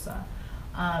vice versa.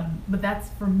 But that's,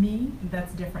 for me,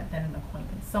 that's different than an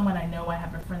acquaintance. Someone I know I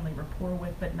have a friendly rapport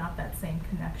with, but not that same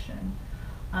connection.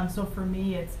 So for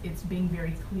me, it's being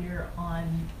very clear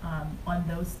on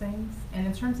those things. And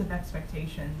in terms of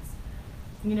expectations,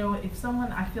 if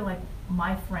someone, I feel like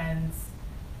my friends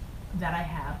that I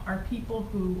have are people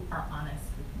who are honest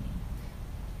with me.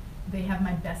 They have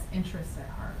my best interests at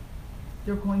heart.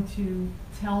 They're going to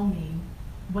tell me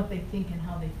what they think and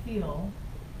how they feel,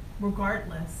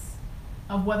 regardless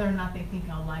of whether or not they think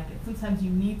I'll like it. Sometimes you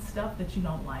need stuff that you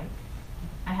don't like.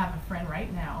 I have a friend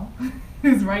right now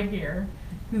who's right here,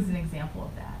 who's an example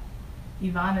of that.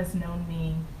 Ivana's known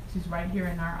me. She's right here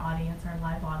in our audience, our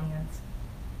live audience.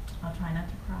 I'll try not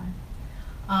to cry.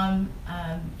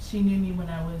 She knew me when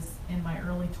I was in my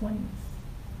early 20s.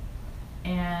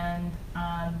 And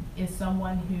is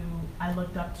someone who I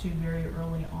looked up to very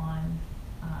early on,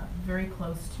 very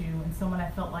close to, and someone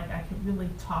I felt like I could really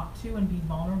talk to and be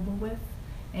vulnerable with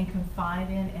and confide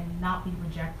in and not be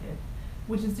rejected,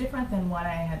 which is different than what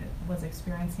I was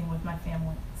experiencing with my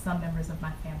family, some members of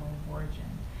my family of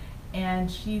origin.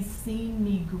 And she's seen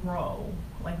me grow,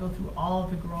 like go through all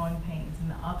of the growing pains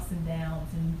and the ups and downs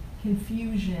and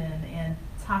confusion and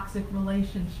toxic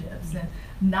relationships and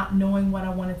not knowing what I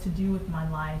wanted to do with my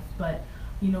life. But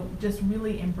just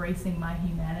really embracing my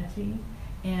humanity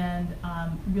and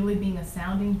really being a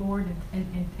sounding board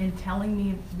and telling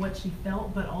me what she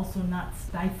felt, but also not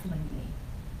stifling me.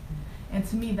 And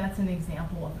to me, that's an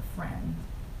example of a friend.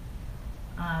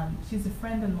 She's a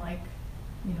friend and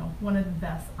one of the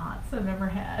best aunts I've ever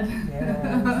had.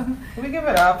 Yes. Can we give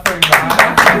it up for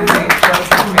Yvonne?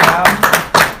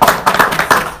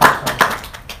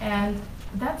 And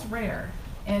that's rare.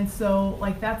 And so,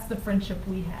 that's the friendship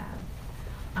we have.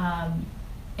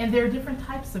 And there are different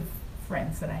types of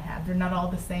friends that I have. They're not all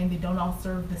the same. They don't all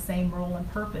serve the same role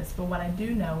and purpose. But what I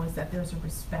do know is that there's a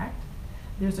respect,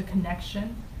 there's a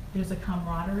connection, there's a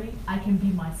camaraderie. I can be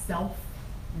myself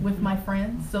with my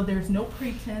friends. So there's no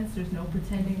pretense, there's no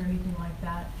pretending or anything like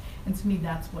that. And to me,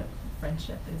 that's what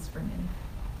friendship is for me.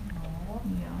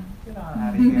 Yeah. Get on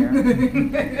out of here.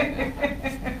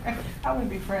 I would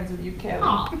be friends with you, Kelly.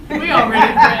 Oh, we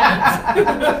already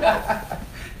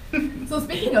friends. So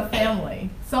speaking of family,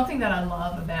 something that I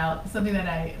love about, something that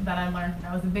I learned when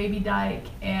I was a baby dyke,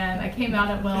 and I came out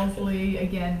at Wellesley,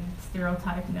 again,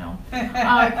 stereotype, no.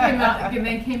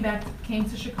 Came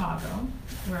to Chicago,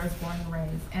 where I was born and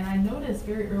raised, and I noticed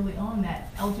very early on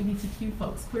that LGBTQ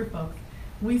folks, queer folks,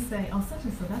 we say, oh, such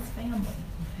and so, that's family.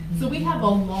 Mm-hmm. So we have a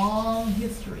long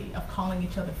history of calling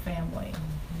each other family.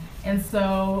 Mm-hmm. And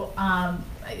so I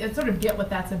sort of get what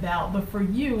that's about, but for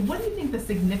you, what do you think the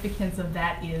significance of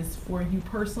that is for you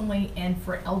personally and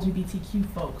for LGBTQ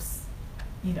folks,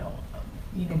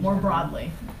 more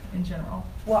broadly in general?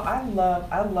 Well, I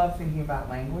love thinking about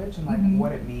language and mm-hmm.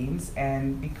 what it means,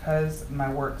 and because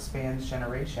my work spans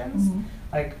generations,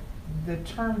 mm-hmm. The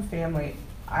term family,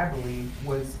 I believe,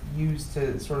 was used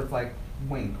to sort of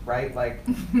wink, right?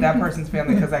 That person's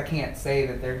family because I can't say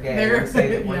that they're gay or say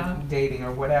that we're dating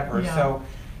or whatever. Yeah. So,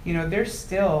 there's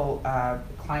still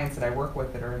clients that I work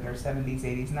with that are in their 70s,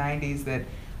 80s, 90s that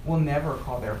will never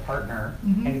call their partner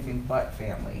mm-hmm. anything but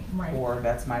family, right. or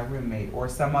that's my roommate, or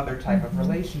some other type mm-hmm. of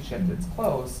relationship mm-hmm. that's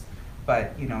close,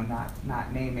 but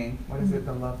not naming. What is it?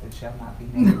 The love that shall not be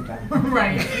named.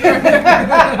 Right.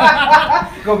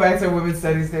 Go back to women's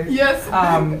studies days. Yes.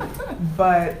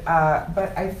 But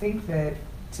I think that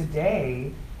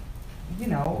today,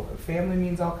 family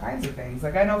means all kinds of things.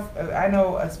 I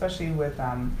know, especially with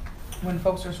when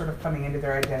folks are sort of coming into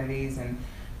their identities and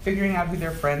figuring out who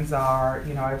their friends are.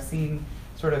 I've seen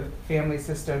sort of family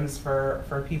systems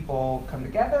for people come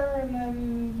together and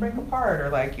then break apart, or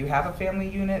you have a family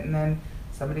unit and then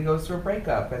somebody goes through a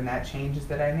breakup and that changes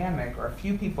the dynamic, or a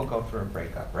few people go through a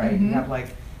breakup, right? Mm-hmm. You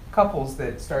have couples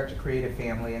that start to create a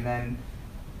family and then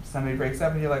somebody breaks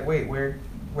up and you're like, wait, where'd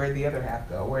the other half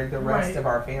go? Where'd the rest right. of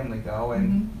our family go? And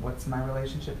mm-hmm. what's my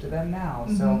relationship to them now?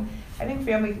 Mm-hmm. So I think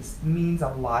family means a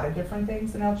lot of different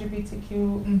things in LGBTQ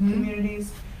mm-hmm.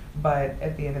 communities. But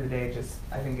at the end of the day,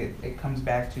 I think it comes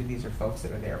back to these are folks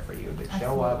that are there for you, that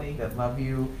show Absolutely. up, that love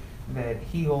you, that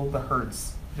heal the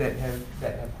hurts that have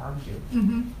harmed you.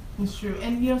 Mm-hmm. It's true.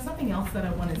 And something else that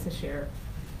I wanted to share,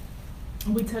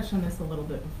 we touched on this a little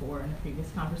bit before in a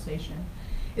previous conversation,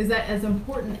 is that as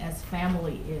important as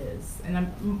family is, and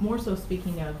I'm more so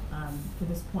speaking of, for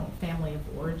this point, family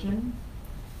of origin,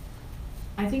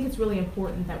 I think it's really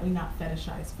important that we not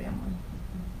fetishize family.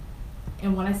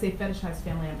 And when I say fetishize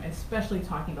family, I'm especially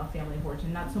talking about family of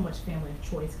origin, not so much family of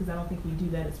choice, because I don't think we do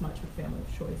that as much with family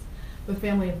of choice, but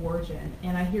family of origin.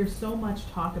 And I hear so much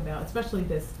talk about, especially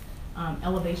this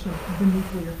elevation of the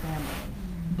nuclear family.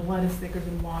 Blood is thicker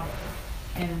than water,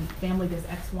 and family does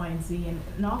X, Y, and Z.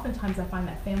 And oftentimes I find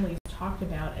that family is talked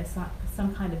about as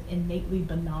some kind of innately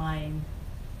benign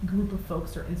group of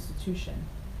folks or institution.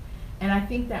 And I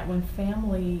think that when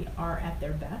family are at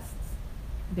their best,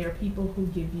 they're people who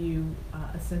give you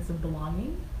a sense of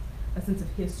belonging, a sense of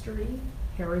history,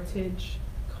 heritage,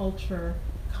 culture,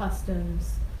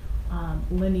 customs,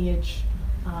 lineage,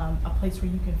 a place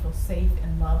where you can feel safe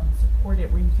and loved and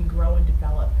supported, where you can grow and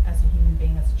develop as a human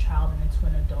being, as a child and into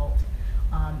an adult,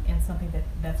 and something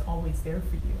that's always there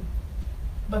for you.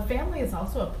 But family is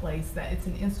also a place that it's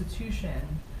an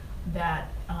institution that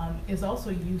is also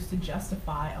used to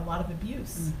justify a lot of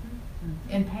abuse mm-hmm.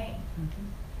 Mm-hmm. and pain. Mm-hmm.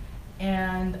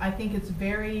 And I think it's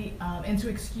very, and to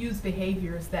excuse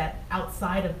behaviors that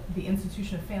outside of the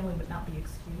institution of family would not be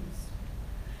excused.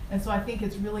 And so I think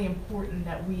it's really important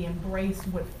that we embrace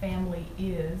what family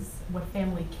is, what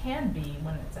family can be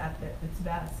when it's at its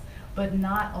best, but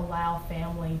not allow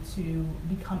family to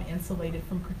become insulated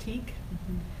from critique,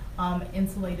 mm-hmm.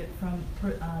 Insulated from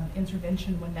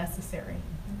intervention when necessary.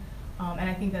 Mm-hmm. And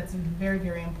I think that's very,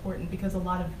 very important because a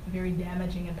lot of very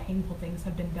damaging and painful things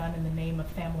have been done in the name of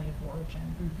family of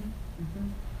origin.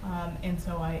 And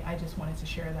so I just wanted to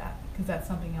share that because that's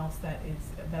something else that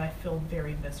I feel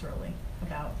very viscerally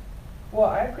about. Well,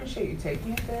 I appreciate you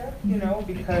taking it there, you know,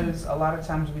 because a lot of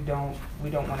times we don't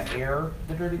want to air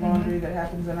the dirty laundry that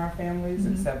happens in our families,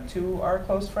 except to our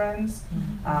close friends.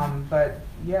 But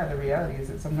yeah, the reality is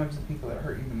that sometimes the people that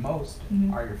hurt you the most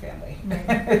are your family.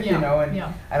 Right. You know,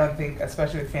 and I don't think,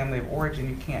 especially with family of origin,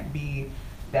 you can't be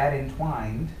that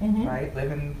entwined, right?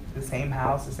 Live in the same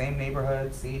house, the same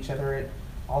neighborhood, see each other at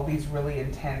all these really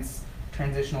intense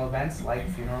transitional events like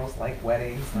funerals, like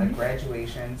weddings, like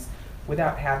graduations,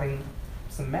 without having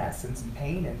some mess and some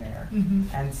pain in there.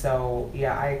 And so,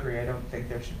 yeah, I agree. I don't think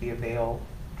there should be a veil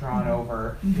drawn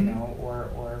over, you know,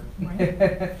 or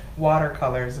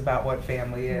watercolors about what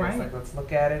family is. Right. Like, let's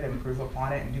look at it, improve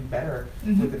upon it, and do better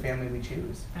with the family we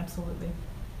choose. Absolutely.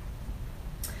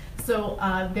 So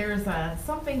there's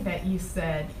something that you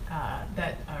said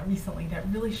that recently that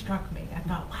really struck me. I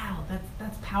thought, wow,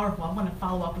 that's powerful. I want to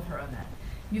follow up with her on that.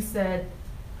 You said,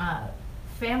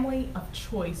 family of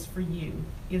choice for you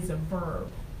is a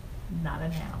verb, not a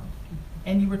noun.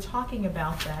 And you were talking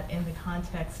about that in the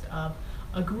context of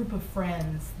a group of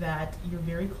friends that you're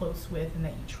very close with and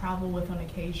that you travel with on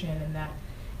occasion and that,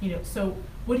 you know, so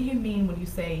what do you mean when you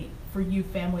say for you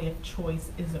family of choice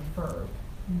is a verb,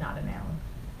 not a noun?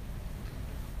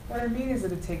 What I mean is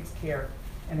that it takes care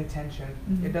and attention.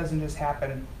 It doesn't just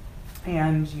happen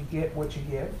and you get what you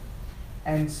give.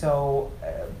 And so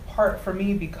part for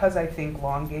me, because I think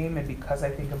long game and because I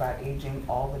think about aging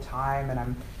all the time and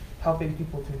I'm helping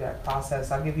people through that process,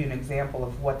 I'll give you an example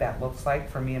of what that looks like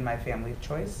for me and my family of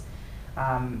choice.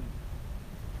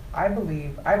 I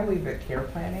believe that care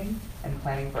planning and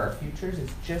planning for our futures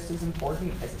is just as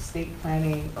important as estate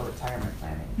planning or retirement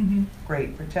planning.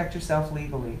 Great, protect yourself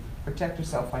legally, protect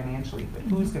yourself financially, but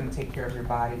who's going to take care of your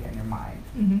body and your mind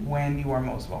when you are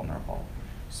most vulnerable?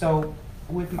 So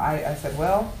I said,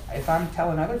 well, if I'm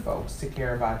telling other folks to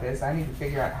care about this, I need to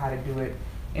figure out how to do it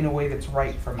in a way that's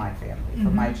right for my family, for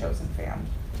my chosen family.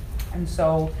 And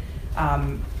so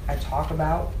I talk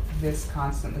about this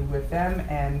constantly with them,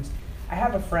 and I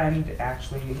have a friend,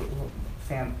 actually,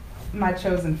 my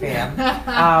chosen fam,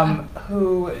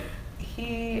 who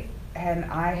he and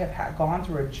I have gone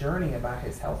through a journey about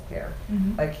his health care.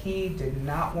 Like, he did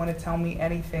not want to tell me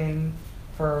anything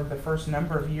for the first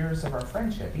number of years of our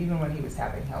friendship, even when he was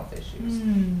having health issues.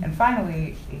 And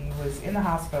finally, he was in the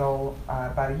hospital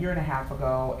about 1.5 years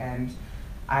ago, and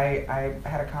I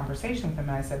had a conversation with him,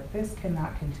 and I said, this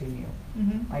cannot continue.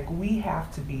 Like, we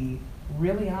have to be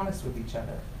really honest with each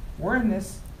other. We're in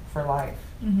this for life.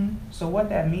 So what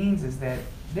that means is that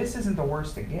this isn't the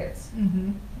worst it gets.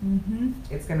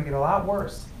 It's going to get a lot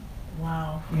worse.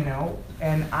 Wow. You know,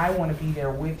 and I want to be there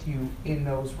with you in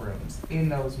those rooms, in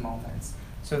those moments,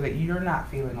 so that you're not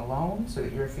feeling alone, so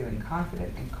that you're feeling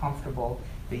confident and comfortable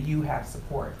that you have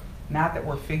support. Not that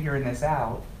we're figuring this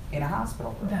out in a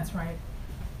hospital room. That's right.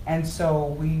 And so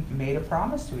we made a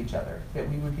promise to each other that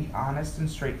we would be honest and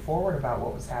straightforward about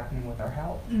what was happening with our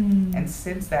health. And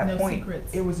since that No point,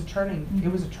 secrets. it was a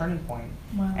turning point.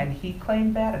 Wow. And he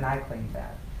claimed that, and I claimed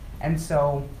that. And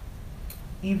so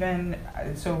there's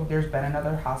been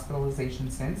another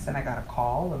hospitalization since, and I got a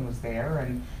call and was there,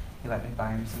 and he let me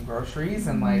buy him some groceries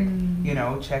and, like, you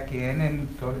know, check in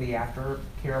and go to the after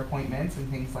care appointments and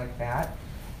things like that.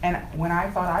 And when I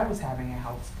thought I was having a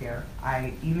health scare,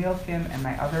 I emailed him and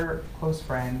my other close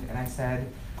friend, and I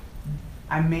said,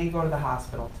 I may go to the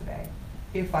hospital today.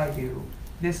 If I do,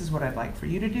 this is what I'd like for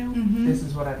you to do. This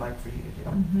is what I'd like for you to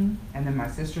do. And then my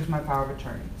sister's my power of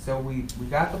attorney. So we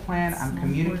got the plan. I'm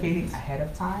communicating ahead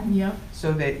of time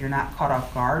so that you're not caught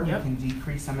off guard. We can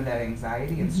decrease some of that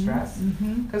anxiety and stress.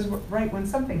 Because right, when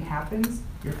something happens,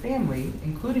 your family,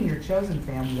 including your chosen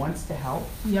fam, wants to help,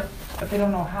 but they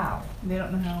don't know how. They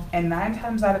don't know how. And 9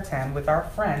 times out of 10, with our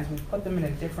friends, we put them in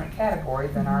a different category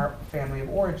than our family of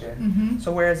origin.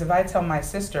 So whereas if I tell my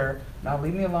sister, no,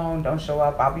 leave me alone, don't show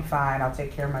up, I'll be fine, I'll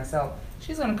take care of myself,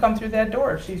 she's going to come through that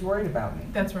door if she's worried about me.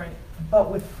 That's right. But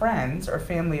with friends or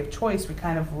family of choice, we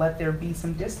kind of let there be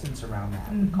some distance around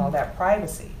that. We call that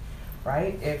privacy.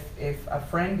 Right? If a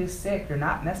friend is sick, you're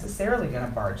not necessarily going to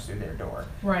barge through their door.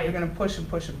 Right. You're going to push and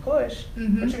push and push,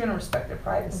 but you're going to respect their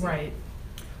privacy. Right.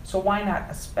 So why not,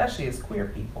 especially as queer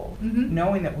people,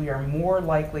 knowing that we are more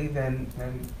likely than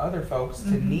other folks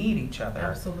to need each other.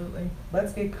 Absolutely.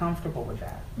 Let's get comfortable with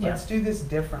that. Yeah. Let's do this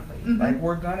differently. Like,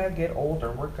 we're going to get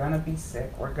older. We're going to be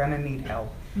sick. We're going to need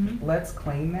help. Let's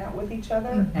claim that with each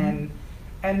other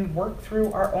and work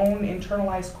through our own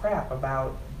internalized crap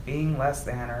about being less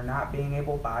than, or not being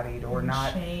able-bodied, or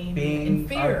not shame being and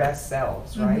fear. our best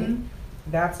selves, right?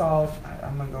 That's all.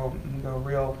 I'm gonna go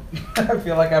real. I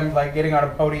feel like I'm like getting on a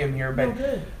podium here, but No,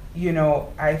 good. you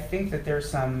know, I think that there's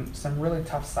some really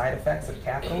tough side effects of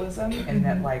capitalism, and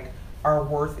that like our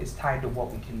worth is tied to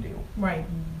what we can do, Right.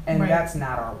 and Right. that's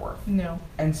not our worth. No.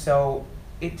 And so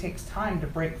it takes time to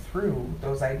break through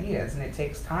those ideas, and it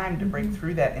takes time to break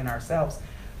through that in ourselves.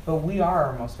 But we are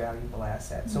our most valuable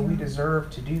asset, so we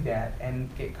deserve to do that and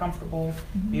get comfortable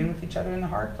being with each other in the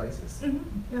hard places.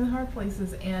 In the hard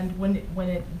places, and when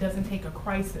it doesn't take a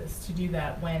crisis to do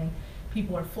that, when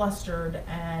people are flustered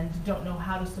and don't know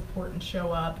how to support and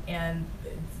show up, and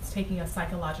it's taking a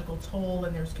psychological toll,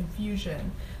 and there's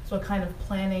confusion. So a kind of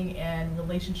planning and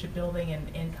relationship building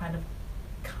and kind of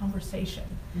conversation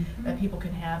that people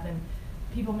can have, and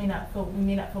we may not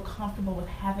feel comfortable with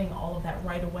having all of that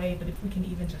right away, but if we can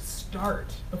even just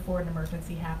start before an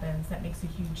emergency happens, that makes a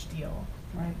huge deal.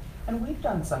 Right. And we've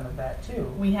done some of that too.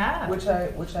 We have. Which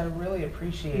I really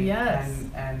appreciate. Yes.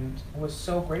 And was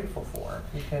so grateful for,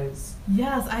 because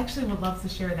Yes, I actually would love to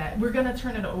share that. We're going to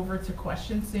turn it over to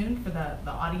questions soon for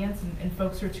the audience and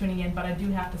folks who are tuning in, but I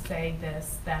do have to say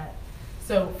this, that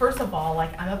so first of all,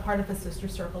 like, I'm a part of a sister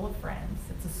circle of friends.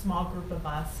 It's a small group of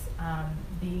us.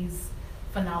 These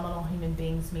phenomenal human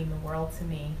beings mean the world to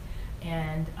me,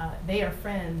 and they are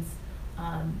friends.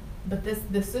 But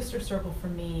this sister circle for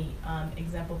me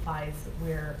exemplifies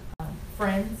where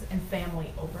friends and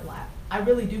family overlap. I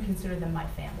really do consider them my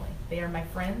family. They are my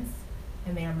friends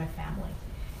and they are my family.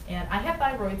 And I had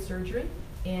thyroid surgery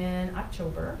in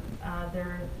October. I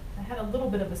had a little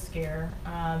bit of a scare.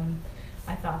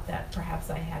 I thought that perhaps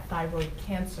I had thyroid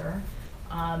cancer,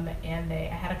 and I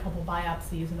had a couple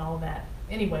biopsies and all of that.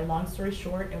 Anyway, long story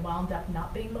short, it wound up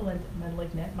not being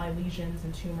malignant. My lesions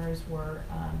and tumors were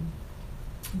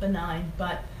benign,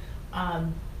 but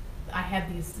I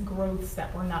had these growths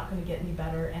that were not going to get any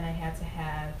better, and I had to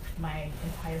have my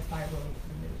entire thyroid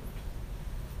removed.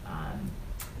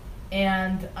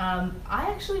 I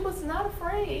actually was not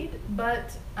afraid,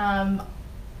 but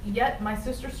yet my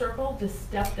sister circle just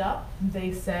stepped up.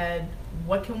 They said,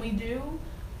 what can we do?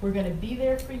 We're going to be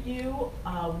there for you.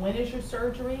 When is your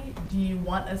surgery? Do you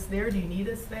want us there? Do you need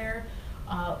us there?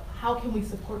 How can we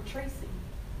support Tracy?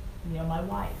 You know, my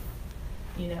wife.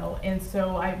 You know, and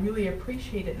so I really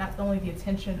appreciated not only the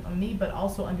attention on me, but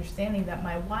also understanding that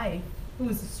my wife, who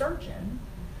is a surgeon,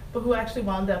 but who actually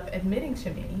wound up admitting to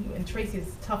me, and Tracy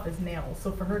is tough as nails,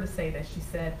 so for her to say that, she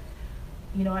said,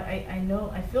 you know,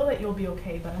 I feel that you'll be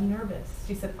okay, but I'm nervous.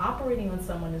 She said, operating on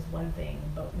someone is one thing,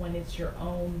 but when it's your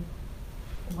own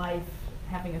life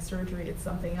having a surgery, it's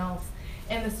something else.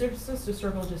 And the sister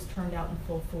circle just turned out in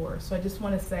full force. So I just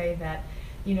want to say that,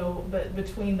 you know, but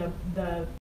between the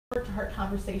heart-to-heart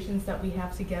conversations that we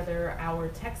have together, our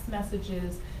text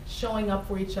messages, showing up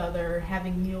for each other,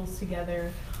 having meals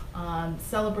together,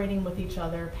 celebrating with each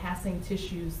other, passing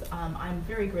tissues, I'm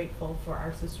very grateful for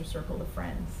our sister circle of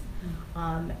friends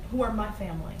who are my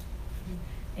family.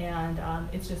 And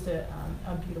it's just a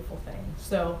beautiful thing.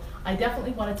 So I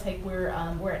definitely want to take, we're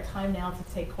at time now to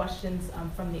take questions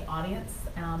from the audience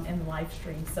and the live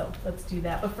stream. So let's do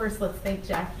that. But first, let's thank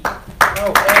Jackie.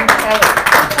 Oh, and Kelly.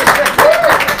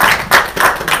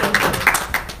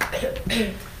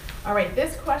 All right,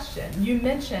 this question. You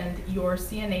mentioned your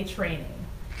CNA training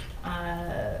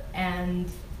and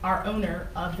are owner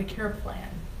of the Care Plan.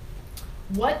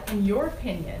 What, in your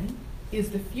opinion, is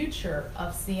the future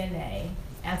of CNA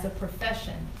as a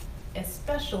profession,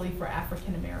 especially for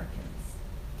African Americans?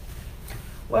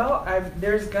 Well,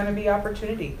 there's going to be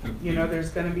opportunity. You know, there's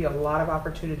going to be a lot of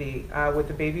opportunity. With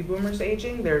the baby boomers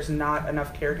aging, there's not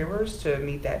enough caregivers to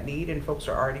meet that need, and folks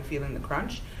are already feeling the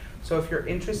crunch. So if you're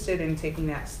interested in taking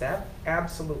that step,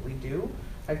 absolutely do.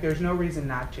 Like, there's no reason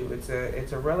not to. It's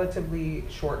a relatively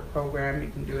short program. You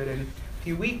can do it in a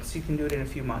few weeks. You can do it in a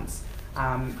few months.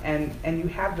 And you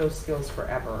have those skills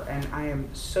forever. And I am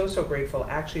so grateful,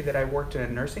 actually, that I worked in a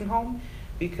nursing home,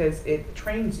 because it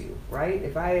trains you, right?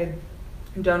 If I had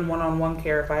done one-on-one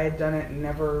care, if I had done it and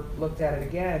never looked at it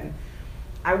again,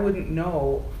 I wouldn't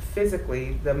know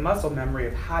physically the muscle memory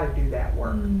of how to do that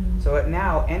work. So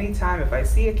now, anytime if I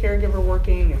see a caregiver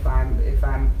working, if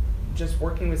I'm just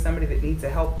working with somebody that needs a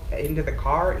help into the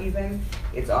car even,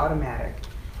 it's automatic.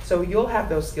 So you'll have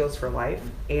those skills for life,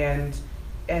 and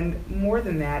more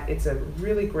than that, it's a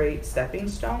really great stepping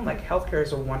stone. Like, healthcare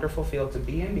is a wonderful field to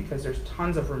be in because there's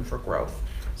tons of room for growth.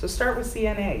 So start with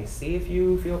CNA, see if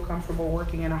you feel comfortable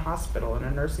working in a hospital, in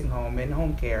a nursing home, in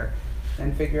home care,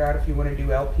 and figure out if you want to do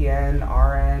LPN,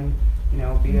 RN, You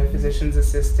know, be a physician's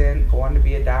assistant, go on to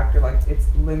be a doctor. Like, it's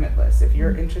limitless. If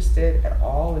you're interested at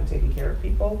all in taking care of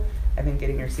people, I think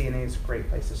getting your CNA is a great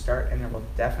place to start, and there will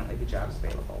definitely be jobs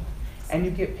available. And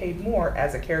you get paid more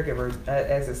as a caregiver,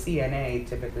 as a CNA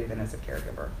typically, than as a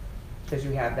caregiver, because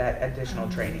you have that additional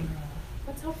training.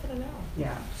 That's helpful to know.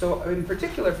 Yeah. So in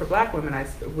particular for Black women, I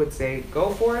would say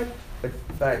go for it,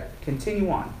 but continue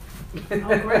on.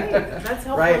 Oh, great. That's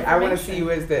helpful. Right. I want to see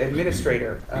you as the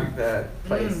administrator of the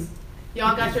place.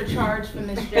 Y'all got your charge from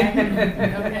Miss Jackie.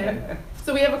 Okay.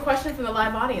 So we have a question from the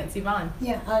live audience, Yvonne.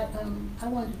 Yeah, I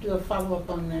wanted to do a follow-up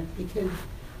on that because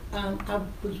I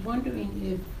was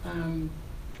wondering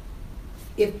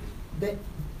if the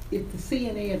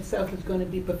CNA itself is going to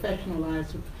be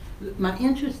professionalized. My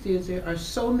interest is there are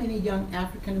so many young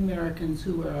African Americans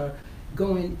who are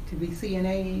going to be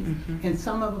CNAs, and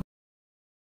some of them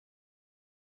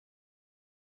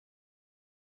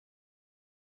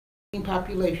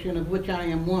population, of which I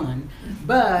am one,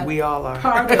 but we all are.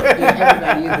 Part of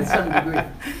everybody is to some degree.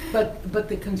 But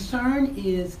the concern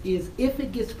is if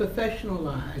it gets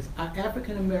professionalized, are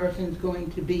African Americans going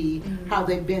to be how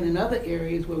they've been in other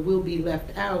areas where we'll be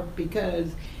left out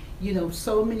because, you know,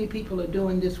 so many people are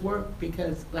doing this work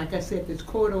because, like I said, it's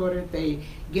court ordered. They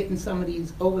get in some of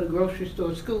these over the grocery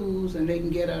store schools and they can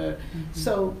get a.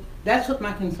 So that's what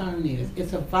my concern is.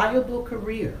 It's a viable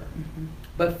career.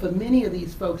 But for many of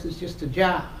these folks, it's just a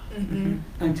job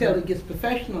until it gets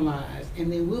professionalized,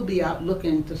 and then we'll be out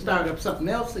looking to start up something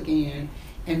else again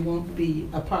and won't be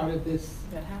a part of this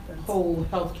whole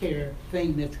healthcare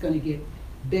thing that's going to get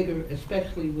bigger,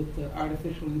 especially with the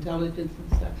artificial intelligence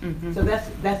and stuff. So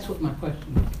that's what my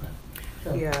question is about.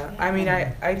 So, yeah, I mean,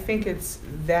 I think it's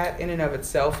that in and of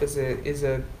itself is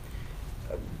a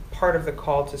part of the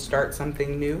call to start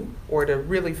something new or to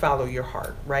really follow your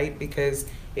heart, right? Because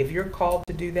if you're called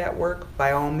to do that work,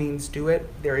 by all means do it.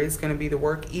 There is going to be the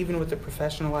work, even with the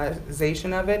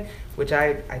professionalization of it, which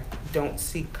I don't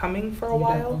see coming for a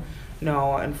while.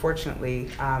 No, unfortunately,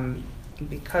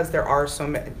 because there are so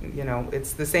many, you know,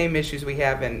 it's the same issues we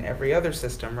have in every other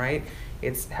system, right?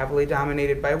 It's heavily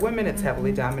dominated by women, it's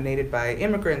heavily dominated by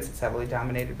immigrants, it's heavily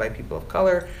dominated by people of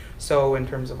color. So in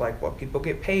terms of like what people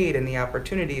get paid and the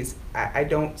opportunities, I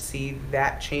don't see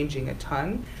that changing a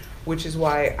ton, which is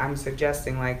why I'm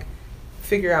suggesting like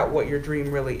figure out what your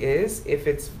dream really is. If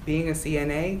it's being a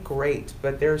CNA, great,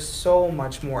 but there's so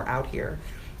much more out here.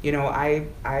 You know, I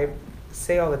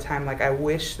say all the time, like I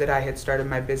wish that I had started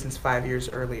my business 5 years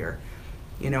earlier.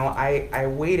 You know, I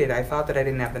waited. I thought that I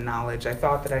didn't have the knowledge. I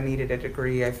thought that I needed a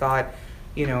degree. I thought,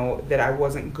 you know, that I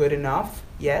wasn't good enough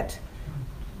yet.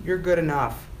 You're good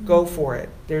enough. Go for it.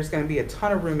 There's going to be a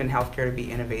ton of room in healthcare to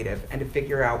be innovative and to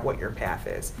figure out what your path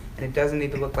is. And it doesn't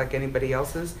need to look like anybody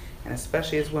else's. And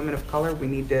especially as women of color, we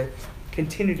need to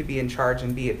continue to be in charge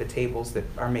and be at the tables that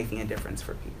are making a difference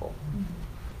for people.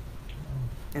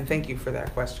 And thank you for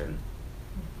that question.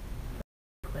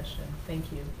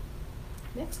 Thank you.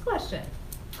 Next question.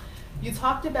 You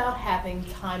talked about having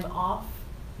time off,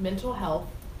 mental health,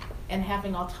 and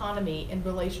having autonomy in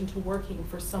relation to working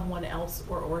for someone else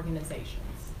or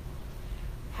organizations.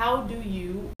 How do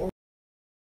you?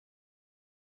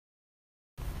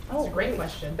 That's a great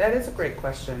question. That is a great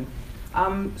question.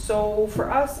 So for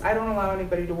us, I don't allow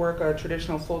anybody to work a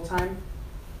traditional full-time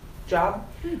job.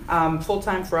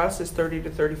 Full-time for us is 30 to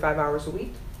 35 hours a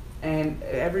week, and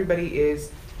everybody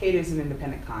is paid as an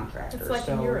independent contractor. It's like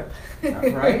in Europe.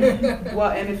 Right? Well,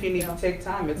 and if you need to take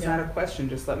time, it's not a question.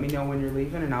 Just let me know when you're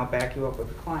leaving and I'll back you up with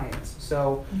the clients.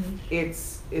 So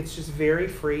it's just very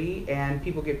free, and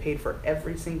people get paid for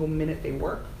every single minute they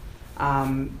work.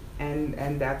 And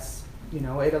that's, you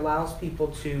know, it allows people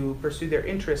to pursue their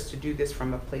interests, to do this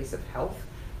from a place of health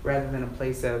rather than a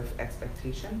place of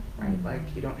expectation, right? Like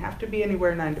you don't have to be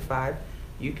anywhere 9 to 5.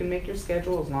 You can make your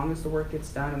schedule as long as the work gets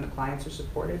done and the clients are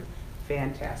supported.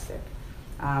 Fantastic.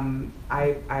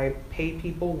 I pay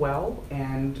people well,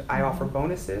 and I offer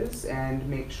bonuses and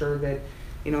make sure that,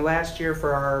 you know, last year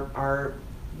for our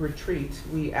retreat,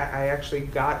 I actually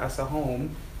got us a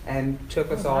home and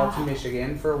took us all to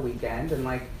Michigan for a weekend, and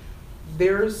like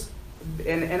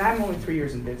and I'm only 3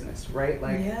 years in business, right?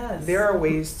 Like there are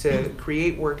ways to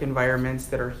create work environments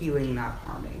that are healing, not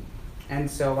harming. And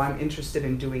so I'm interested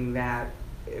in doing that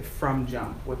from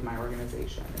jump with my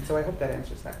organization. And so I hope that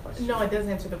answers that question. No, it does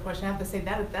answer the question. I have to say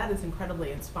that is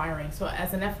incredibly inspiring. So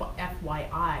as an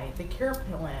FYI, the Care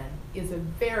Plan is a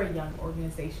very young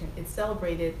organization. It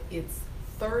celebrated its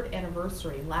 3rd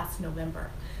anniversary last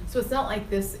November. So it's not like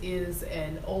this is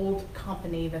an old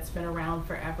company that's been around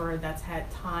forever, that's had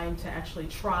time to actually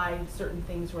try certain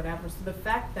things or whatever. So the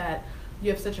fact that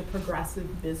you have such a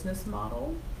progressive business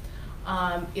model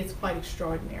it's quite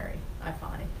extraordinary, I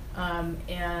find.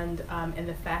 And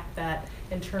the fact that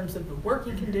in terms of the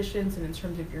working conditions and in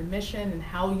terms of your mission and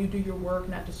how you do your work,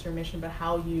 not just your mission, but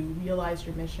how you realize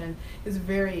your mission, is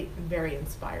very, very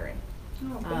inspiring.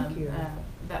 Oh, thank you.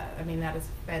 That is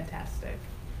fantastic.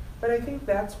 But I think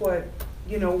that's what,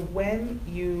 when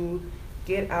you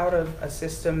get out of a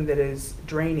system that is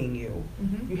draining you,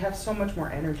 you have so much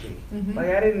more energy. Like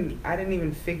I didn't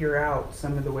even figure out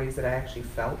some of the ways that I actually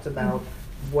felt about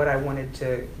what I wanted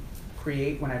to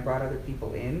create when I brought other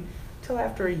people in till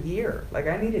after a year. Like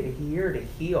I needed a year to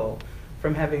heal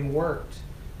from having worked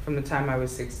from the time I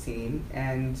was 16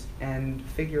 and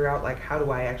figure out like how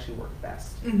do I actually work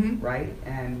best, right?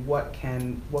 And what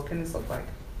can this look like?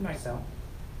 Right. So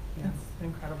yeah. That's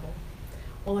incredible.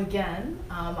 Well, again,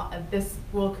 this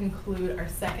will conclude our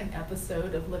second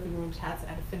episode of Living Room Chats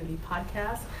at Affinity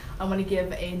Podcast. I want to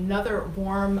give another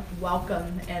warm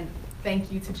welcome and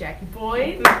thank you to Jackie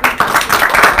Boyd. And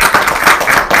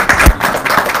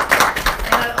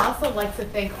I'd also like to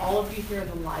thank all of you here in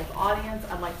the live audience.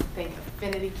 I'd like to thank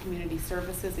Affinity Community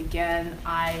Services. Again,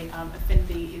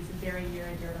 Affinity is very near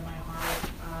and dear to my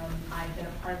heart. I've been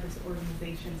a part of this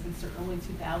organization since the early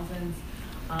 2000s.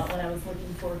 When I was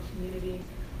looking for a community,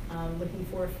 looking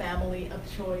for a family of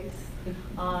choice,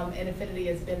 and Affinity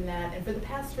has been that. And for the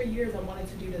past 3 years, I wanted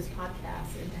to do this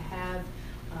podcast and to have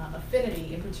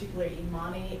Affinity, in particular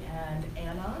Imani and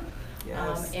Anna,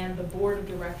 Yes. and the board of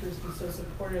directors be so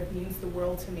supportive means the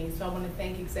world to me. So I want to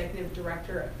thank Executive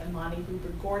Director Imani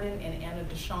Gordon and Anna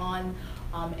Deshawn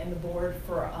and the board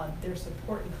for their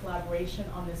support and collaboration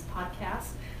on this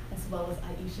podcast, as well as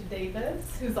Aisha Davis,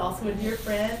 who's also a dear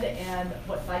friend and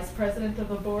vice president of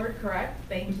the board, correct?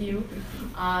 Thank you.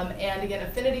 And again,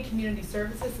 Affinity Community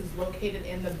Services is located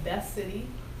in the best city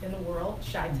in the world,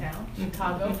 Chi-Town,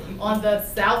 Chicago, on the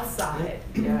south side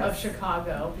of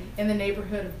Chicago, in the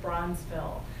neighborhood of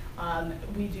Bronzeville.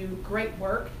 We do great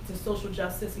work. It's a social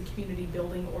justice and community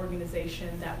building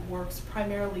organization that works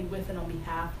primarily with and on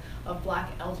behalf of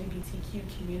Black LGBTQ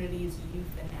communities,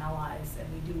 youth, and allies.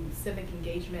 And we do civic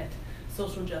engagement,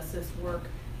 social justice work,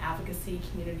 advocacy,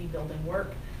 community building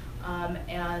work.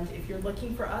 And if you're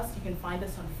looking for us, you can find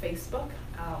us on Facebook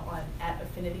at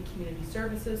Affinity Community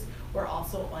Services. We're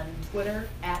also on Twitter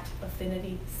at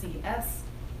AffinityCS.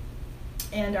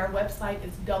 And our website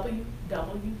is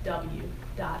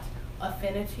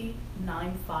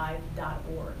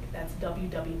www.affinity95.org. That's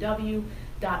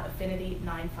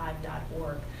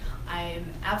www.affinity95.org.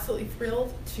 I'm absolutely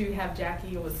thrilled to have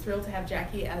Jackie, was thrilled to have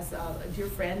Jackie as a dear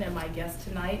friend and my guest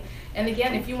tonight. And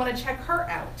again, if you want to check her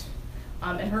out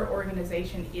and her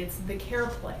organization, it's The Care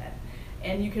Plan.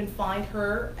 And you can find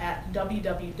her at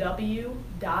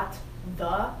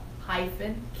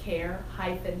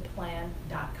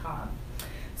www.the-care-plan.com.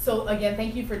 So again,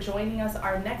 thank you for joining us.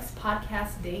 Our next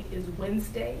podcast date is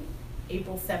Wednesday,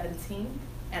 April 17th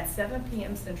at 7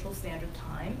 p.m. Central Standard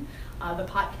Time. The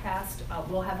podcast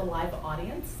will have a live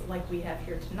audience like we have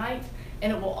here tonight,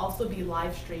 and it will also be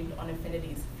live streamed on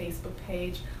Affinity's Facebook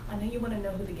page. I know you want to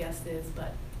know who the guest is,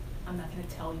 but I'm not going to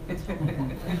tell you until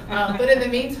later. But in the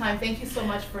meantime, thank you so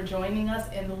much for joining us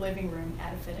in the living room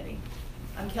at Affinity.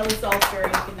 I'm Kelly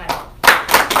Saulsberry. Good night.